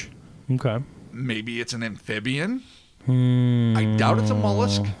fish. Okay. Maybe it's an amphibian. I doubt it's a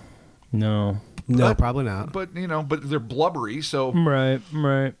mollusk. No, probably not. But, but they're blubbery, so... Right.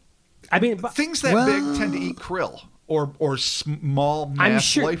 I mean... Things that big tend to eat krill or small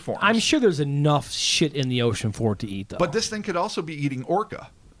mass life forms. I'm sure there's enough shit in the ocean for it to eat, though. But this thing could also be eating orca.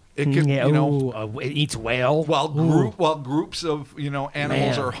 It could, it eats whale. While groups of,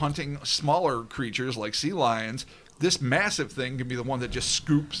 animals are hunting smaller creatures like sea lions, this massive thing can be the one that just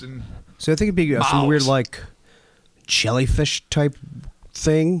scoops and... So I think it'd be some weird, jellyfish type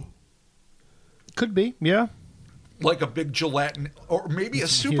thing. Could be, yeah. Like a big gelatin, or maybe a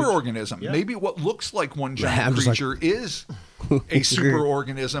superorganism. Yeah. Maybe what looks like one giant creature is a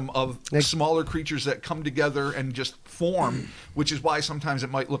superorganism of smaller creatures that come together and just form, which is why sometimes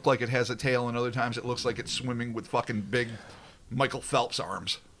it might look like it has a tail and other times it looks like it's swimming with fucking big Michael Phelps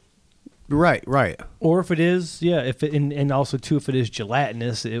arms. Right. Or if it is, and also too, if it is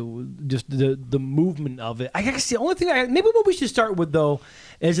gelatinous, just the movement of it. I guess the only thing, maybe what we should start with though,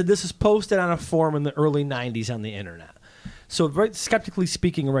 is that this is posted on a forum in the early '90s on the internet. So, right, skeptically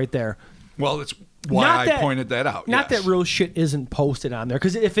speaking, right there. Well, it's why I pointed that out. Not that real shit isn't posted on there,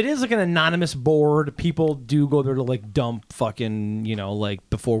 because if it is like an anonymous board, people do go there to dump fucking,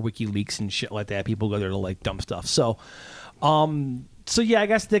 before WikiLeaks and shit like that. People go there to dump stuff. So, I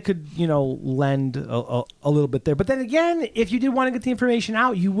guess they could, lend a little bit there. But then again, if you did want to get the information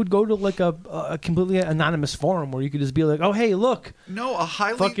out, you would go to a completely anonymous forum where you could just be like, "Oh, hey, look." No, a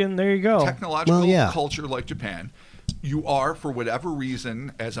highly fucking there you go technological culture like Japan, you are, for whatever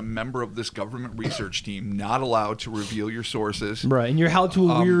reason, as a member of this government research team, not allowed to reveal your sources. Right, and you're held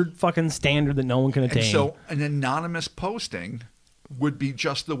to a weird fucking standard that no one can attain. And so, an anonymous posting would be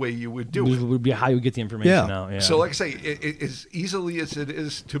just the way you would do it. Would be how you get the information out. Yeah. So, like I say, it, as easily as it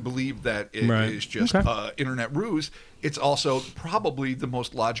is to believe that it is just internet ruse, it's also probably the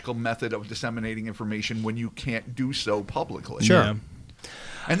most logical method of disseminating information when you can't do so publicly. Sure. Yeah.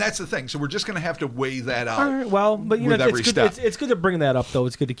 And that's the thing. So we're just going to have to weigh that out. All right, well, but with every step. It's good to bring that up, though.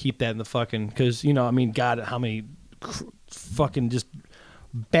 It's good to keep that in the fucking, because God, how many fucking just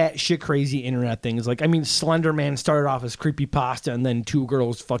batshit crazy internet things. Slender Man started off as creepypasta, and then two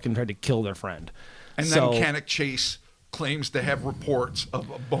girls fucking tried to kill their friend. And then Canic Chase claims to have reports of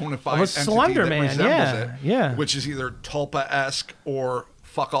a bona fide entity Slender that Man, resembles it, which is either Tulpa-esque or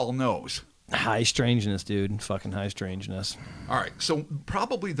fuck all knows. High strangeness, dude. Fucking high strangeness. All right, so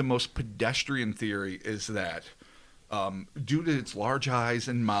probably the most pedestrian theory is that due to its large eyes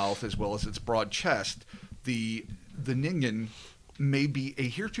and mouth, as well as its broad chest, the Ningen may be a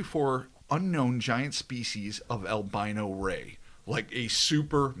heretofore unknown giant species of albino ray, like a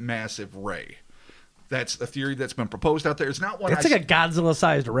super massive ray. That's a theory that's been proposed out there. It's not one. It's like a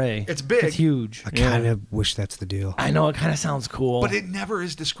Godzilla-sized ray. It's big. It's huge. I kind of wish that's the deal. I know, it kind of sounds cool, but it never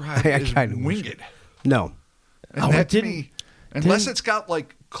is described as winged. No, and that to me, unless it's got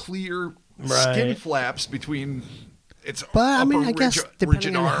clear skin flaps between. But I mean, I guess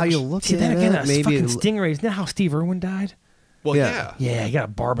depending on how you look at it, maybe fucking stingrays. Isn't that how Steve Irwin died? Well, yeah. Yeah, you got a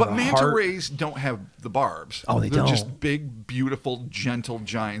barb on the heart. But manta rays don't have the barbs. Oh, They're just big, beautiful, gentle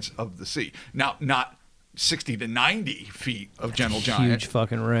giants of the sea. Now, not 60 to 90 feet of gentle giant. Huge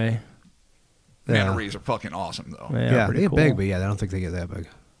fucking ray. Manta rays are fucking awesome, though. Yeah, they get big, but I don't think they get that big.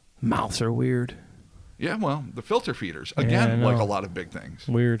 Mouths are weird. Yeah, well, the filter feeders. Again, like a lot of big things.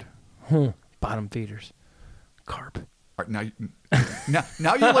 Weird. Bottom feeders. Carp. Now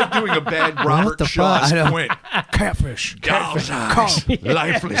you're like doing a bad Robert Shaw squint. Catfish. Dog's eyes.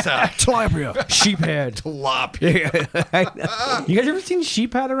 Lifeless eye. Tilapia. Sheephead. Tilapia. You guys ever seen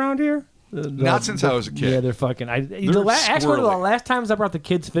sheephead around here? Not since I was a kid. Yeah, they're fucking. Actually, one of the last times I brought the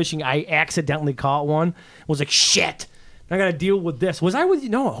kids fishing, I accidentally caught one. Was like, shit. I got to deal with this. Was I with you?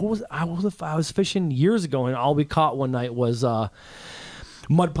 No, I was fishing years ago, and all we caught one night was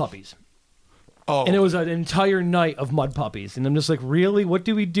mud puppies. Oh. And it was an entire night of mud puppies. And I'm just like, really? What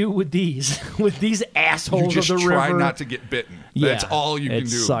do we do with these? With these assholes You just of the try river? not to get bitten. That's all you can It do.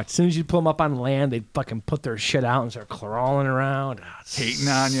 sucked. As soon as you pull them up on land, they fucking put their shit out and start crawling around. Hating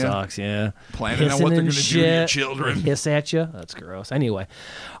on you. Sucks, yeah. Planning on Hissing what they're and going to do to your shit. children. They hiss at you. That's gross. Anyway.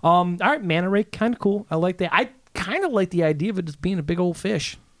 All right, manta ray, kind of cool. I like that. I kind of like the idea of it just being a big old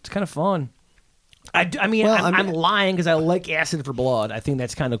fish. It's kind of fun. I mean, I'm lying because I like acid for blood. I think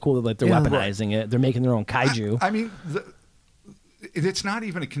that's kind of cool that they're weaponizing it. They're making their own kaiju. I mean, it's not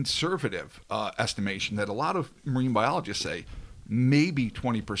even a conservative estimation that a lot of marine biologists say maybe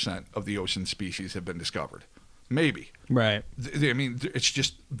 20% of the ocean species have been discovered. Maybe. Right. I mean, it's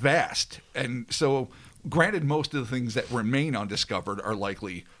just vast. And so, granted, most of the things that remain undiscovered are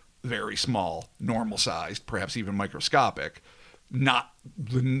likely very small, normal-sized, perhaps even microscopic. Not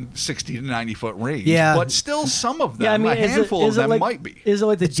the 60 to 90 foot range, but still some of them, a handful of them might be. Is it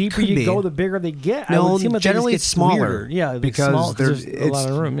like the deeper you go, the bigger they get? No, like generally it's smaller. Weirder. Yeah, because there's a lot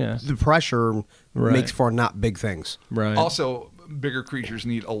of room. Yeah, the pressure makes for not big things. Right. Also, bigger creatures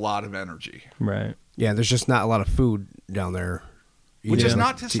need a lot of energy. Right. Yeah, there's just not a lot of food down there. Which is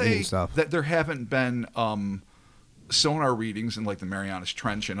not to say that there haven't been sonar readings in like the Marianas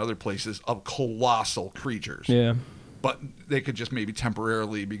Trench and other places of colossal creatures. Yeah. But they could just maybe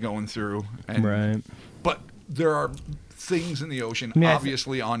temporarily be going through. Right. But there are things in the ocean,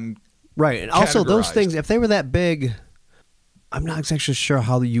 obviously, on. Right. And also, those things, if they were that big, I'm not exactly sure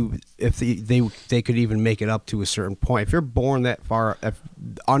how if they could even make it up to a certain point. If you're born that far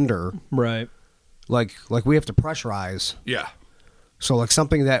under. Right. Like we have to pressurize. Yeah. So, like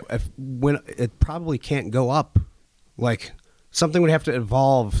something that when it probably can't go up, like. Something would have to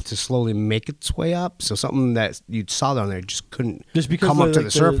evolve to slowly make its way up. So something that you saw down there just couldn't come up to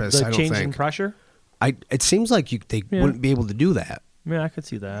the surface. The I don't change think. in pressure. It seems like they wouldn't be able to do that. Yeah, I could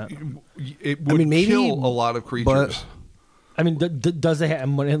see that. It would kill a lot of creatures. I mean, does it have,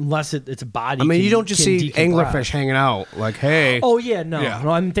 unless it's a body? I mean, you don't just see anglerfish hanging out like, hey. Oh yeah, no.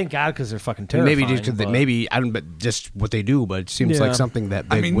 I mean, thank God because they're fucking terrifying. Maybe I don't, but just what they do. But it seems like something that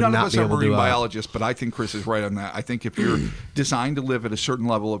they would none not of us be are able to marine do. biologists, but I think Chris is right on that. I think if you're designed to live at a certain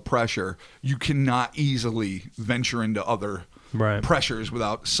level of pressure, you cannot easily venture into other pressures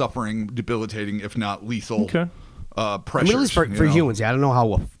without suffering debilitating, if not lethal, pressures. I mean, at least for humans, I don't know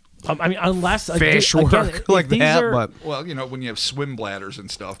how. I mean, unless fish work like that, but well, when you have swim bladders and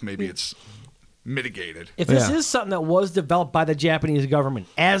stuff, maybe it's mitigated. If this is something that was developed by the Japanese government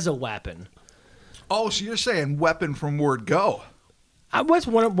as a weapon, so you're saying weapon from word go? What's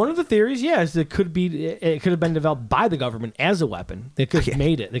one of the theories? Yes, it could have been developed by the government as a weapon. They could have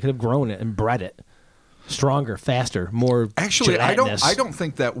made it. They could have grown it and bred it. Stronger, faster, more. Actually, gelatinous. I don't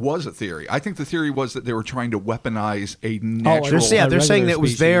think that was a theory. I think the theory was that they were trying to weaponize a natural. They're saying that it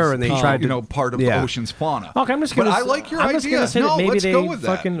was there, and they tried to, part of the ocean's fauna. Okay, I'm just gonna. But I like your idea. Let's go with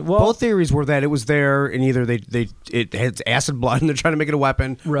that. Both theories were that it was there, and either it has acid blood, and they're trying to make it a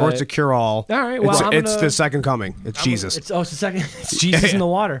weapon, or it's a cure-all. All right, well, it's the second coming. It's Jesus. It's the second. It's Jesus in the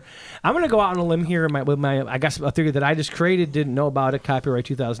water. I'm gonna go out on a limb here with my. I guess a theory that I just created. Didn't know about it. Copyright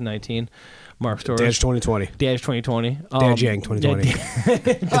 2019. Mark Storage. Dash 2020. Dash 2020. Daj Gang 2020.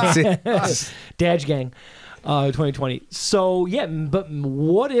 Daj Gang 2020. So, yeah, but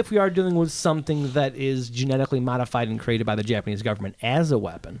what if we are dealing with something that is genetically modified and created by the Japanese government as a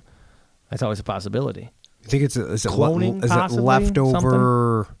weapon? That's always a possibility. I think is it cloning, is it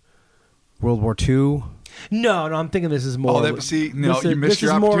leftover World War II? No, I'm thinking this is more. You missed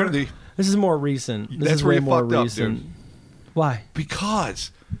your opportunity. This is more recent. This That's is where way you more fucked up, recent. dude. Why?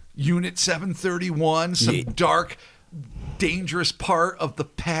 Because Unit 731, some dark, dangerous part of the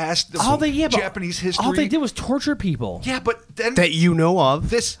past of Japanese history. All they did was torture people. Yeah, but then that you know of.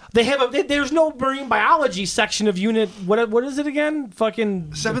 There's no marine biology section of Unit. What is it again?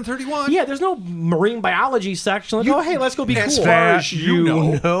 Fucking 731. Yeah, there's no marine biology section. Like, hey, let's go be cool. As far as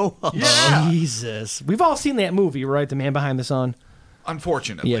you know. Yeah. Jesus, we've all seen that movie, right? The Man Behind the Sun.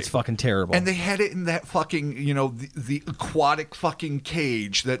 Unfortunately. Yeah, it's fucking terrible. And they had it in that fucking, the aquatic fucking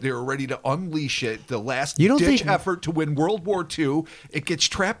cage that they were ready to unleash it. The last ditch effort to win World War II. It gets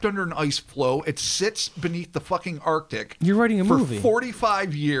trapped under an ice floe. It sits beneath the fucking Arctic. You're writing a movie. For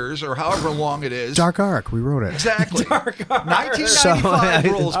 45 years or however long it is. Dark Ark. We wrote it. Exactly. Dark Ark.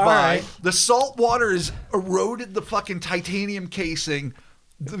 1995 rolls by. Right. The salt water has eroded the fucking titanium casing.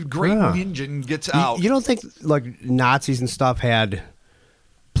 The great Ningen gets out. You don't think like Nazis and stuff had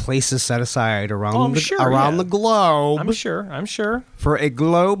places set aside around the globe? I'm sure. For a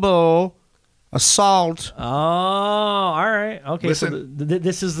global assault. Oh, all right. Okay, listen, so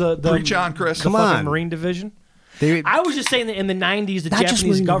this is the preach on, Chris. Come on, Marine Division. I was just saying that in the 90s, the Not just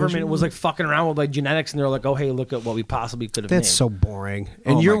Japanese Marine government Division. was like fucking around with like genetics, and they're like, oh, hey, look at what we possibly could have made. That's so boring.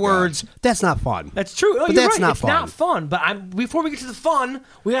 In Oh your my God. words, that's not fun. That's true. Oh, But you're that's right. not It's fun. not fun. But before we get to the fun,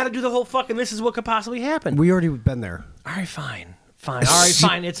 we got to do the whole fucking this is what could possibly happen. We already been there. All right, fine. All right,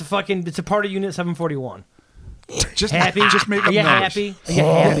 fine. It's a part of Unit 741. Just Happy? Just make Are up you numbers. happy? Are you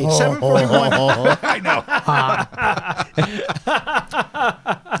happy? 741. I know.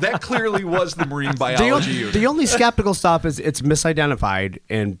 That clearly was the marine biology unit. The only skeptical stuff is it's misidentified,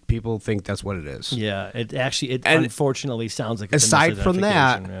 and people think that's what it is. Yeah, it And unfortunately sounds like it's a aside from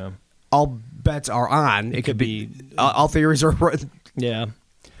that, misidentification, yeah. all bets are on. It could be be- all theories are. Yeah.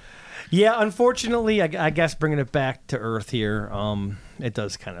 Yeah, unfortunately, I guess bringing it back to Earth here, it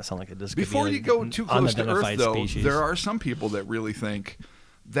does kind of sound like it does. Before you go too close to Earth, unidentified though, species. there are some people that really think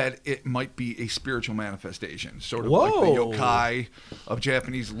that it might be a spiritual manifestation, sort of Whoa. like the yokai of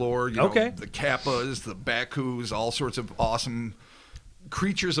Japanese lore. You know, Okay. the kappas, the bakus, all sorts of awesome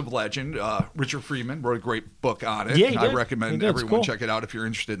creatures of legend. Richard Freeman wrote a great book on it. Yeah, he and I did. recommend He did. It's everyone cool. check it out if you're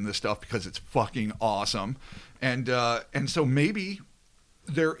interested in this stuff because it's fucking awesome. And so maybe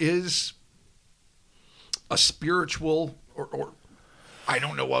there is a spiritual or I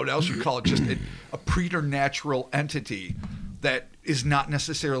don't know what else you call it, just a preternatural entity that is not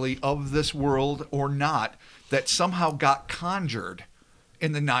necessarily of this world or not, that somehow got conjured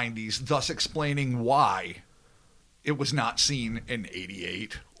in the 90s, thus explaining why it was not seen in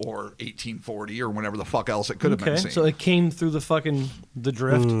 88 or 1840 or whenever the fuck else it could have been Okay, seen. so it came through the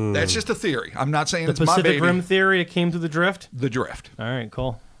drift. That's just a theory. I'm not saying The it's my Pacific baby. Rim theory, it came through the drift? The drift. All right,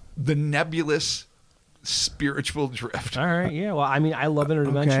 cool. The nebulous spiritual drift. All right, yeah. Well, I mean, I love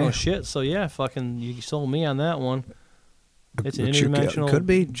interdimensional Okay. shit, so yeah, fucking, you sold me on that one. It's an Which you interdimensional. could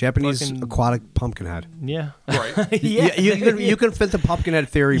be Japanese fucking- aquatic pumpkinhead. Yeah. Right. yeah. You can fit the pumpkinhead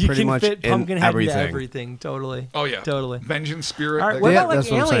theory You pretty can much fit in Pumpkinhead everything. into everything. Totally. Oh, yeah. Totally. Vengeance spirit. All right, that- what Yeah, about like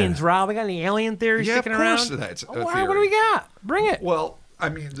that's what I'm saying. aliens, Rob? We got any alien theories Yeah, of sticking course around? that's a All right, theory. what do we got? Bring it. Well, I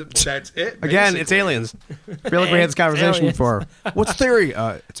mean, that's it. Again, it's basically. aliens. I feel like we had this conversation Aliens. before. What's theory?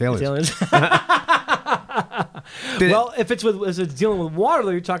 It's aliens. It's aliens. Well, if it's dealing with water,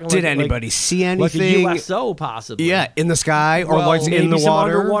 though, you're talking Did like, anybody see like a anything? USO possibly? Yeah, in the sky or Well, like Maybe in the some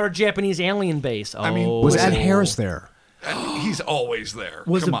water. underwater Japanese alien base. Oh, I mean, Was Ed Listen. Harris there? He's always there.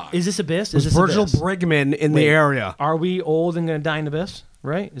 Was Come on. Is this Abyss? Was Is this Virgil Abyss? Brigman in Wait, the area? Are we old and going to die in Abyss?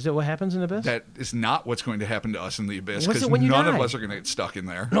 Right? Is that what happens in Abyss? That is not what's going to happen to us in the abyss What's because it when you none die? of us are going to get stuck in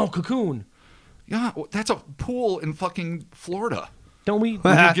there. No, Cocoon. Yeah, well, that's a pool in fucking Florida. Don't we?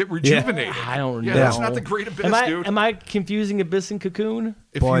 Where you get rejuvenated. I don't Yeah, know. that's not the Great Abyss, dude. Am I confusing Abyss and Cocoon?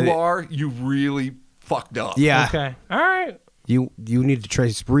 If Boy, you are, you really fucked up. Yeah. Okay. All right. You need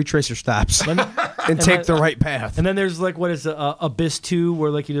to retrace your steps and take the right path. And then there's like what is Abyss 2,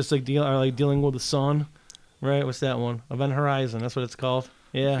 where like you just like dealing with the sun, right? What's that one? Event Horizon. That's what it's called.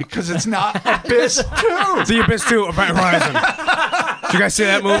 Yeah. Because it's not Abyss 2. The Abyss 2 Event Horizon. Did you guys see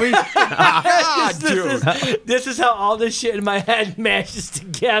that movie? God, dude. This is how all this shit in my head matches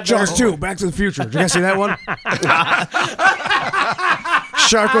together. Jaws 2 Back to the Future. Did you guys see that one?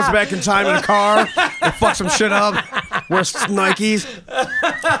 Shark goes back in time in a car and fucks some shit up. Wears Nikes.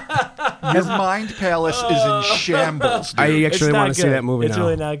 Your mind palace is in shambles, dude. I It's actually not want to see good. that movie It's now.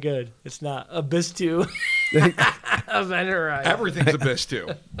 really not good. It's not. Abyss 2. Event Horizon. Everything's Abyss 2.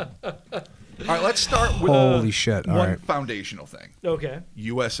 All right, let's start with Holy shit. All one right. foundational thing. Okay.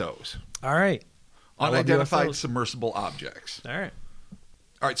 USOs. All right. I love Unidentified USOs. submersible objects. All right.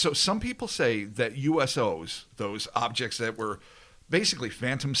 All right, so some people say that USOs, those objects that were basically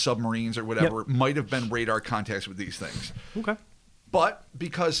phantom submarines or whatever, might have been radar contacts with these things. Okay. But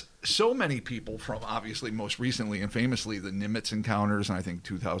because so many people from obviously most recently and famously the Nimitz encounters, and I think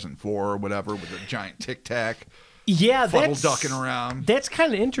 2004 or whatever, with the giant Tic Tac Yeah, funnel that's ducking around. That's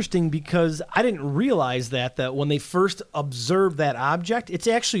kind of interesting because I didn't realize that when they first observed that object, it's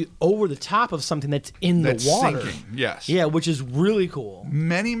actually over the top of something that's in That's the water. sinking, yes. Yeah, which is really cool.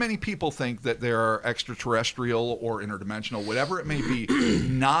 Many, many people think that there are extraterrestrial or interdimensional, whatever it may be,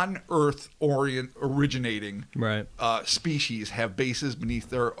 non-Earth originating Right. species have bases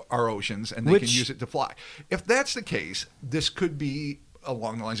beneath our oceans, and they Which- can use it to fly. If that's the case, this could be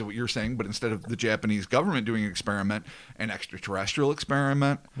along the lines of what you're saying, but instead of the Japanese government doing an experiment, an extraterrestrial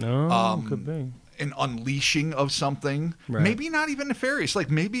experiment, Could be. an unleashing of something, Right. maybe not even nefarious,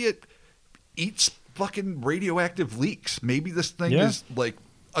 like maybe it eats fucking radioactive leaks. Maybe this thing Yeah. is like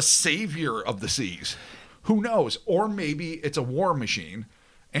a savior of the seas. Who knows? Or maybe it's a war machine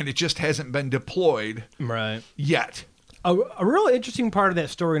and it just hasn't been deployed Right. yet. A real interesting part of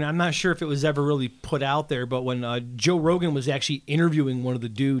that story, and I'm not sure if it was ever really put out there, but when Joe Rogan was actually interviewing one of the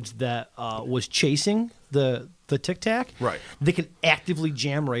dudes that was chasing the Tic Tac, right? They could actively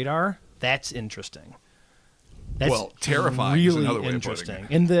jam radar. That's interesting. That's terrifying. Really is another way interesting. Of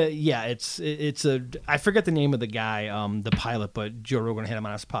putting And it's a I forget the name of the guy, the pilot, but Joe Rogan had him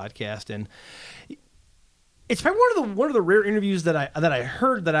on his podcast, and it's probably one of the rare interviews that I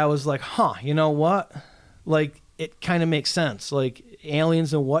heard that I was like, huh, you know what, like. It kind of makes sense. Like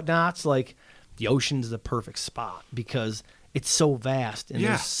aliens and whatnots, like the ocean's the perfect spot because it's so vast and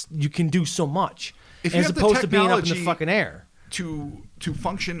you can do so much. If as opposed to being up in the fucking air. To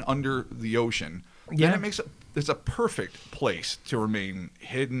function under the ocean, then it's a perfect place to remain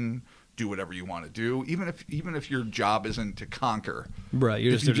hidden, do whatever you want to do, even if your job isn't to conquer. Right.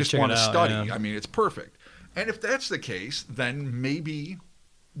 If you just want to study, yeah. I mean, it's perfect. And if that's the case, then maybe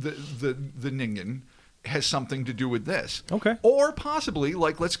the Ningen has something to do with this. Okay. Or possibly,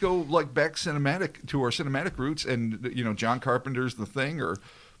 like, let's go like back to our cinematic roots, and John Carpenter's The Thing or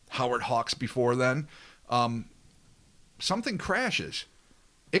Howard Hawks before then. Something crashes.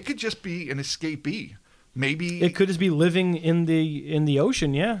 It could just be an escapee. Maybe it could just be living in the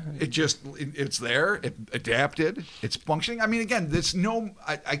ocean. Yeah. It's there. It adapted. It's functioning. I mean, again,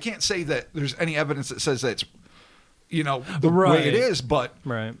 I can't say that there's any evidence that says that it's the way it is, but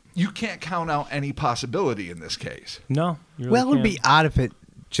you can't count out any possibility in this case. No. You really well, it would be odd if it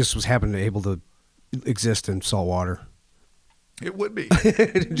just was able to exist in salt water. It would be.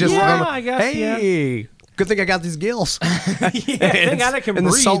 Just I guess. Hey, good thing I got these gills. Thank God I can breathe. And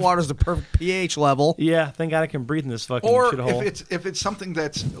the salt water's the perfect pH level. Yeah, thank God I can breathe in this fucking shithole. Or if it's something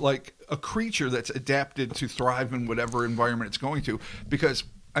that's like a creature that's adapted to thrive in whatever environment it's going to, because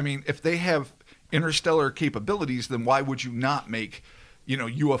I mean, if they have interstellar capabilities, then why would you not make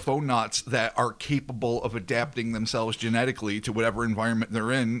UFO knots that are capable of adapting themselves genetically to whatever environment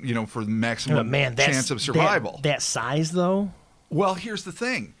they're in, for the maximum chance of survival? That size, though? Well, here's the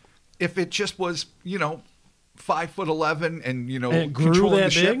thing. If it just was, 5'11" and it grew controlling that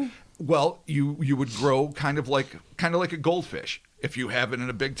the ship, big? well, you would grow kind of like a goldfish. If you have it in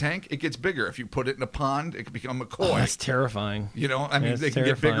a big tank, it gets bigger. If you put it in a pond, it can become a koi. Oh, that's terrifying. They can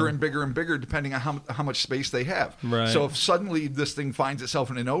get bigger and bigger and bigger depending on how much space they have. Right. So if suddenly this thing finds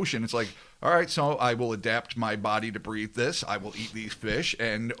itself in an ocean, it's like, all right, so I will adapt my body to breathe this. I will eat these fish.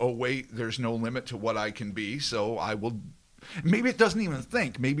 And, oh, wait, there's no limit to what I can be. So I will... Maybe it doesn't even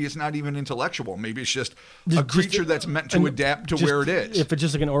think. Maybe it's not even intellectual. Maybe it's just a creature that's meant to adapt to where it is. If it's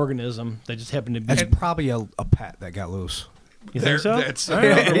just like an organism that just happened to be... It's probably a pet that got loose. You think so? That's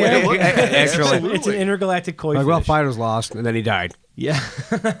another way to look at it. Actually, it's an intergalactic koi fish. Well, Fido's lost, and then he died. Yeah.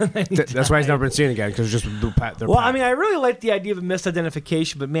 That's why he's never been seen again, because it's just their pet. I mean, I really like the idea of a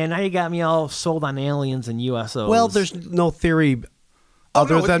misidentification, but man, now you got me all sold on aliens and USOs. Well, there's no theory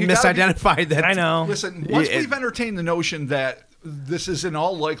other than misidentified. That I know. Listen, once we've entertained the notion that this is in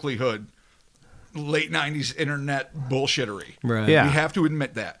all likelihood late 90s internet bullshittery, right? Yeah. We have to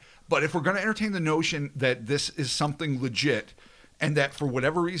admit that. But if we're going to entertain the notion that this is something legit, and that for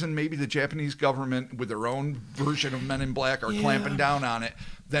whatever reason maybe the Japanese government with their own version of Men in Black are clamping down on it,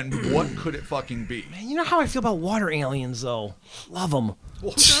 then what could it fucking be? Man, you know how I feel about water aliens, though. Love them.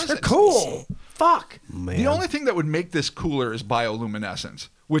 Well, who doesn't? They're cool. Fuck. Man. The only thing that would make this cooler is bioluminescence,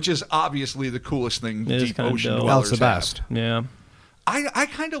 which is obviously the coolest thing It is deep kinda ocean dope. dwellers That's the have. best. Yeah. I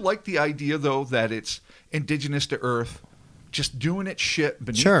kind of like the idea, though, that it's indigenous to Earth, just doing its shit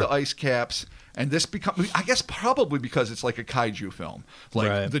beneath the ice caps. And this becomes, I guess, probably because it's like a kaiju film.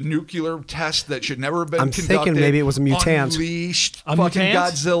 Like the nuclear test that should never have been conducted. I'm thinking maybe it was a mutant. Unleashed A fucking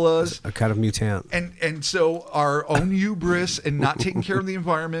mutant? Godzillas. A kind of mutant. And so our own hubris and not taking care of the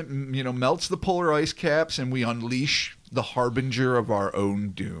environment, melts the polar ice caps, and we unleash the harbinger of our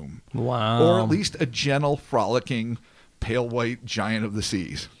own doom. Wow. Or at least a gentle, frolicking, pale white giant of the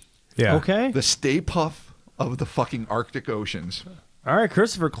seas. Yeah. Okay. The Stay Puff of the fucking Arctic oceans. All right,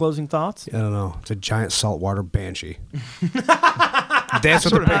 Christopher, closing thoughts? I don't know. It's a giant saltwater banshee. That's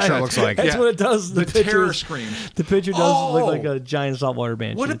what the picture looks like. That's what it does. The picture terror is- scream. The picture does look like a giant saltwater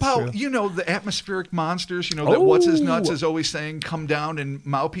banshee. What It's about, true. the atmospheric monsters, that What's His Nuts is always saying come down and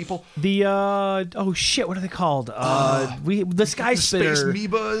mow people? The, oh shit, what are they called? The sky The spitter. space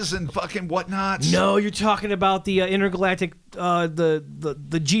amoebas and fucking whatnots. No, you're talking about the intergalactic,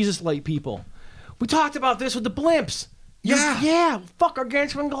 the Jesus light people. We talked about this with the blimps. Yeah. Fuck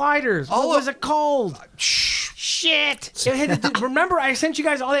gargantuan gliders. What was it called? Shit. Remember, I sent you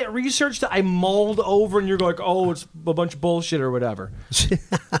guys all that research that I mulled over, and you're like, oh, it's a bunch of bullshit or whatever.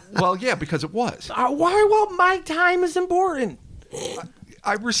 Well, yeah, because it was. Why? Well, my time is important.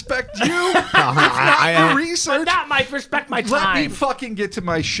 I respect you. I research. But not my respect my time. Let me fucking get to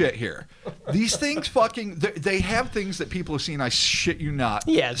my shit here. These things fucking they have things that people have seen. I shit you not.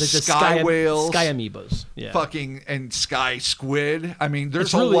 Yeah, the sky whales, sky amoebas, yeah, fucking and sky squid. I mean,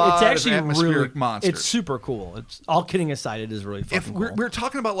 there's really, a lot it's actually of atmospheric really, monsters. It's super cool. It's all kidding aside, it is really fucking cool. We're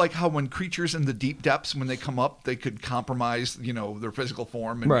talking about like how when creatures in the deep depths, when they come up, they could compromise, their physical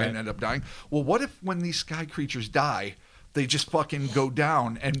form and end up dying. Well, what if when these sky creatures die, they just fucking go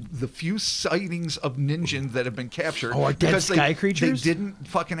down, and the few sightings of Ningen that have been captured, are dead sky creatures? They didn't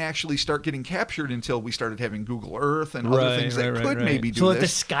fucking actually start getting captured until we started having Google Earth and other things that could maybe do so this. Like the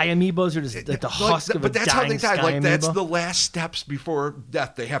sky amoebas are just like the husk of a dying sky amoeba? But that's how they die. Like that's the last steps before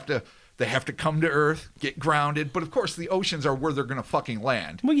death. They have to come to Earth, get grounded, but of course the oceans are where they're going to fucking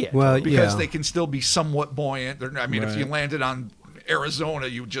land. Well, yeah, because they can still be somewhat buoyant. If you landed on Arizona,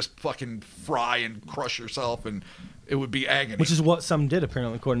 you would just fucking fry and crush yourself, and it would be agony. Which is what some did,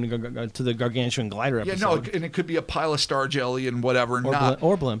 apparently, according to the gargantuan glider episode. And it could be a pile of star jelly and whatever,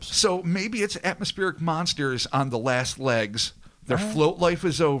 or blimps. So maybe it's atmospheric monsters on the last legs. Their float life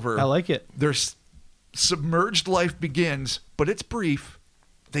is over. I like it. Their submerged life begins, but it's brief.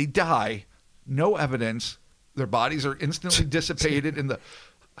 They die. No evidence. Their bodies are instantly dissipated in the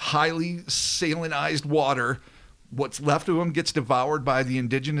highly salinized water. What's left of them gets devoured by the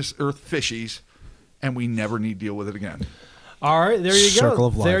indigenous earth fishies, and we never need to deal with it again. All right, there you Circle go.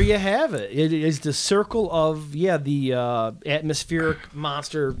 Of life. There you have it. It is the circle of the atmospheric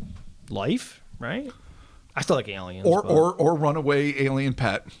monster life, right? I still like aliens. Or runaway alien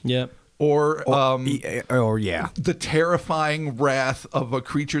pet. Yep. Or yeah, the terrifying wrath of a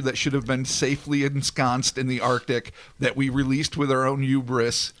creature that should have been safely ensconced in the Arctic that we released with our own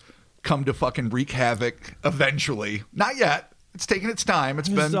hubris, come to fucking wreak havoc eventually. Not yet. It's taking its time.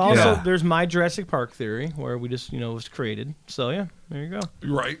 There's my Jurassic Park theory where we just was created. So yeah, there you go.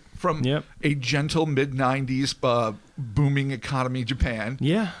 Right from a gentle mid-90s booming economy Japan.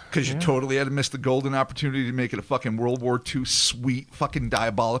 Yeah, because you totally had to miss the golden opportunity to make it a fucking World War II sweet fucking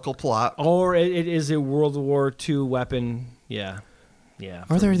diabolical plot. Or it is a World War II weapon. Yeah. Yeah.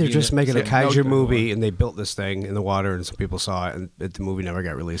 Or they're just making a kaiju movie and they built this thing in the water and some people saw it and the movie never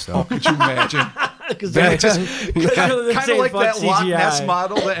got released. Oh, could you imagine? Kind of like that Loch Ness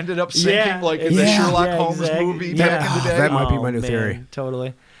model that ended up sinking in the Sherlock Holmes movie back in the day. That might be my new theory.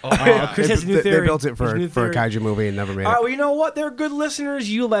 Totally. Chris has a new theory. They built it for a kaiju movie and never made it. All right, well, you know what? They're good listeners.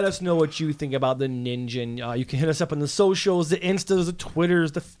 You let us know what you think about the Ningen. You can hit us up on the socials, the Instas, the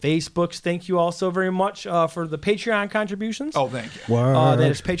Twitters, the Facebooks. Thank you all so very much for the Patreon contributions. Oh, thank you. That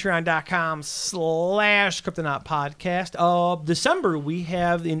is patreon.com/Kryptonaut Podcast. December, we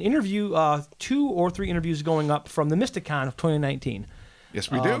have an interview, 2 or 3 interviews going up from the Mysticon of 2019. Yes,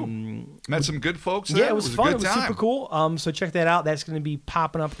 we do. Met some good folks there. Yeah, it was fun. It was super cool. So check that out. That's going to be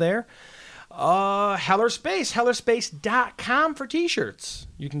popping up there. Hellerspace.com for T-shirts.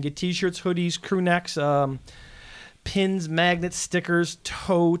 You can get T-shirts, hoodies, crew necks, pins, magnets, stickers,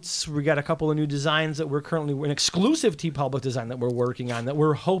 totes. We got a couple of new designs that we're currently an exclusive TeePublic design that we're working on that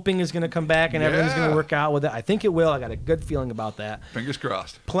we're hoping is going to come back and everything's going to work out with it. I think it will. I got a good feeling about that. Fingers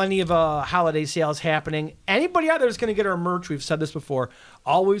crossed. Plenty of holiday sales happening. Anybody out there that's going to get our merch, we've said this before,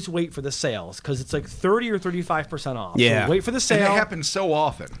 always wait for the sales because it's like 30 or 35% off. Yeah. So wait for the sale. And it happens so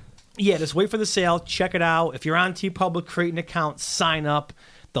often. Yeah, just wait for the sale. Check it out. If you're on TeePublic, create an account, sign up.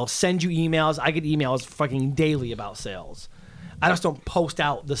 They'll send you emails. I get emails fucking daily about sales. I just don't post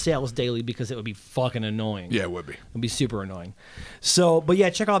out the sales daily because it would be fucking annoying. Yeah, it would be. It would be super annoying. So, but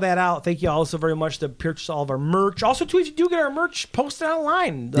yeah, check all that out. Thank you all so very much to purchase all of our merch. Also, too, if you do get our merch, post it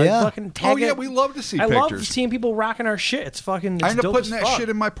online. Fucking tag it. We love to see pictures. I love seeing people rocking our shit. It's fucking. I end up putting that shit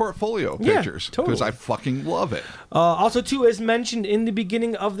in my portfolio pictures because I fucking love it. Also, too, as mentioned in the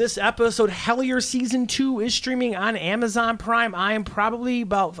beginning of this episode, Hellier Season 2 is streaming on Amazon Prime. I am probably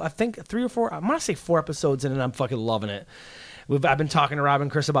about, I think, 3 or 4, I'm going to say 4 episodes in, and I'm fucking loving it. I've been talking to Rob and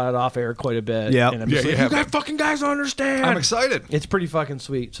Chris about it off air quite a bit. Yeah, and I'm just you guys fucking guys don't understand. I'm excited. It's pretty fucking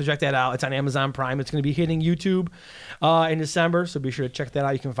sweet. So check that out. It's on Amazon Prime. It's going to be hitting YouTube in December. So be sure to check that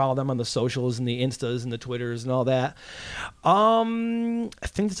out. You can follow them on the socials and the Instas and the Twitters and all that. I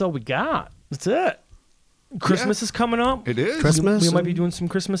think that's all we got. That's it. Christmas is coming up. It is. Christmas. We might be doing some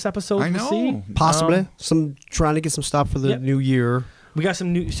Christmas episodes. I know. We'll see. Possibly. Trying to get some stuff for the new year. We got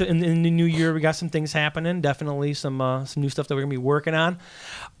some new in the new year. We got some things happening. Definitely some new stuff that we're gonna be working on.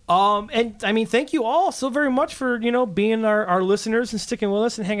 And I mean, thank you all so very much for, being our listeners and sticking with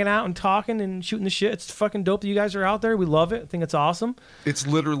us and hanging out and talking and shooting the shit. It's fucking dope that you guys are out there. We love it. I think it's awesome. It's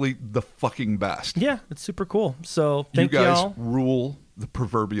literally the fucking best. Yeah, it's super cool. So thank you guys y'all. Rule the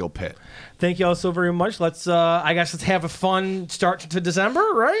proverbial pit. Thank y'all so very much. Let's have a fun start to December,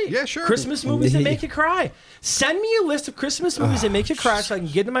 right? Yeah, sure. Christmas movies that make you cry. Send me a list of Christmas movies that make you cry so I can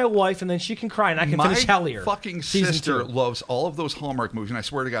get to my wife and then she can cry and I can finish Hellier. My fucking Season sister 2. loves all of those Hallmark movies, and I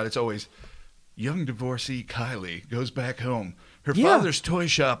swear to God, it's always young divorcee Kylie goes back home. Her father's toy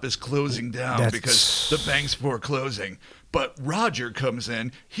shop is closing down because the bank's foreclosing. But Roger comes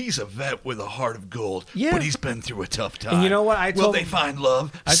in. He's a vet with a heart of gold, but he's been through a tough time. And you know what? Will they find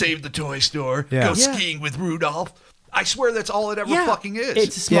love, save the toy store, go skiing with Rudolph? I swear that's all it ever fucking is.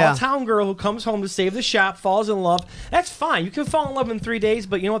 It's a small town girl who comes home to save the shop, falls in love. That's fine. You can fall in love in 3 days,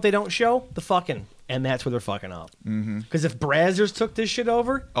 but you know what they don't show? The fucking. And that's where they're fucking up. Because if Brazzers took this shit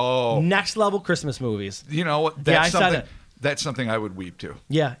over, next level Christmas movies. You know what? That's something I would weep to.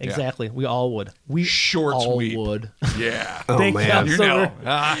 Yeah, exactly. We all would. We Shorts all weep. would. Yeah. Thank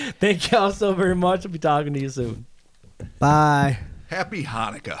y'all so very much. I'll be talking to you soon. Bye. Happy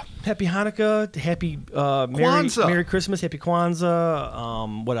Hanukkah. Happy Hanukkah. Happy Merry Christmas. Happy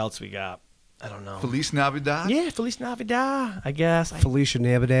Kwanzaa. What else we got? I don't know. Feliz Navidad? Yeah, Feliz Navidad, I guess. Felicia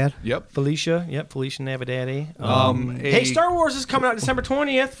Navidad. Yep. Felicia Navidad. Hey, Star Wars is coming out December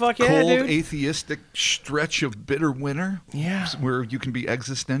 20th. Fuck yeah, dude. Cold, atheistic stretch of bitter winter. Yeah. Where you can be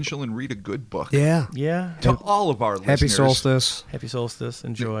existential and read a good book. Yeah. Yeah. To all of our Happy listeners. solstice. Happy solstice.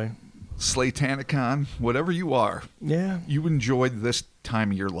 Enjoy. Slaytanicon, whatever you are. Yeah. You enjoyed this time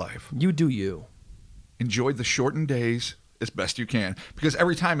of your life. You do you. Enjoy the shortened days as best you can, because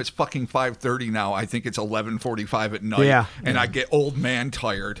every time it's fucking 5:30 now, I think it's 11:45 at night, and I get old man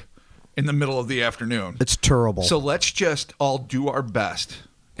tired in the middle of the afternoon. It's terrible. So let's just all do our best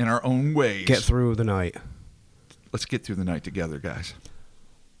in our own ways. Get through the night. Let's get through the night together, guys.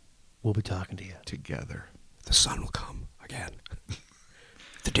 We'll be talking to you. Together. The sun will come again.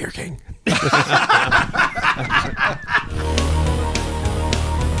 The Deer King.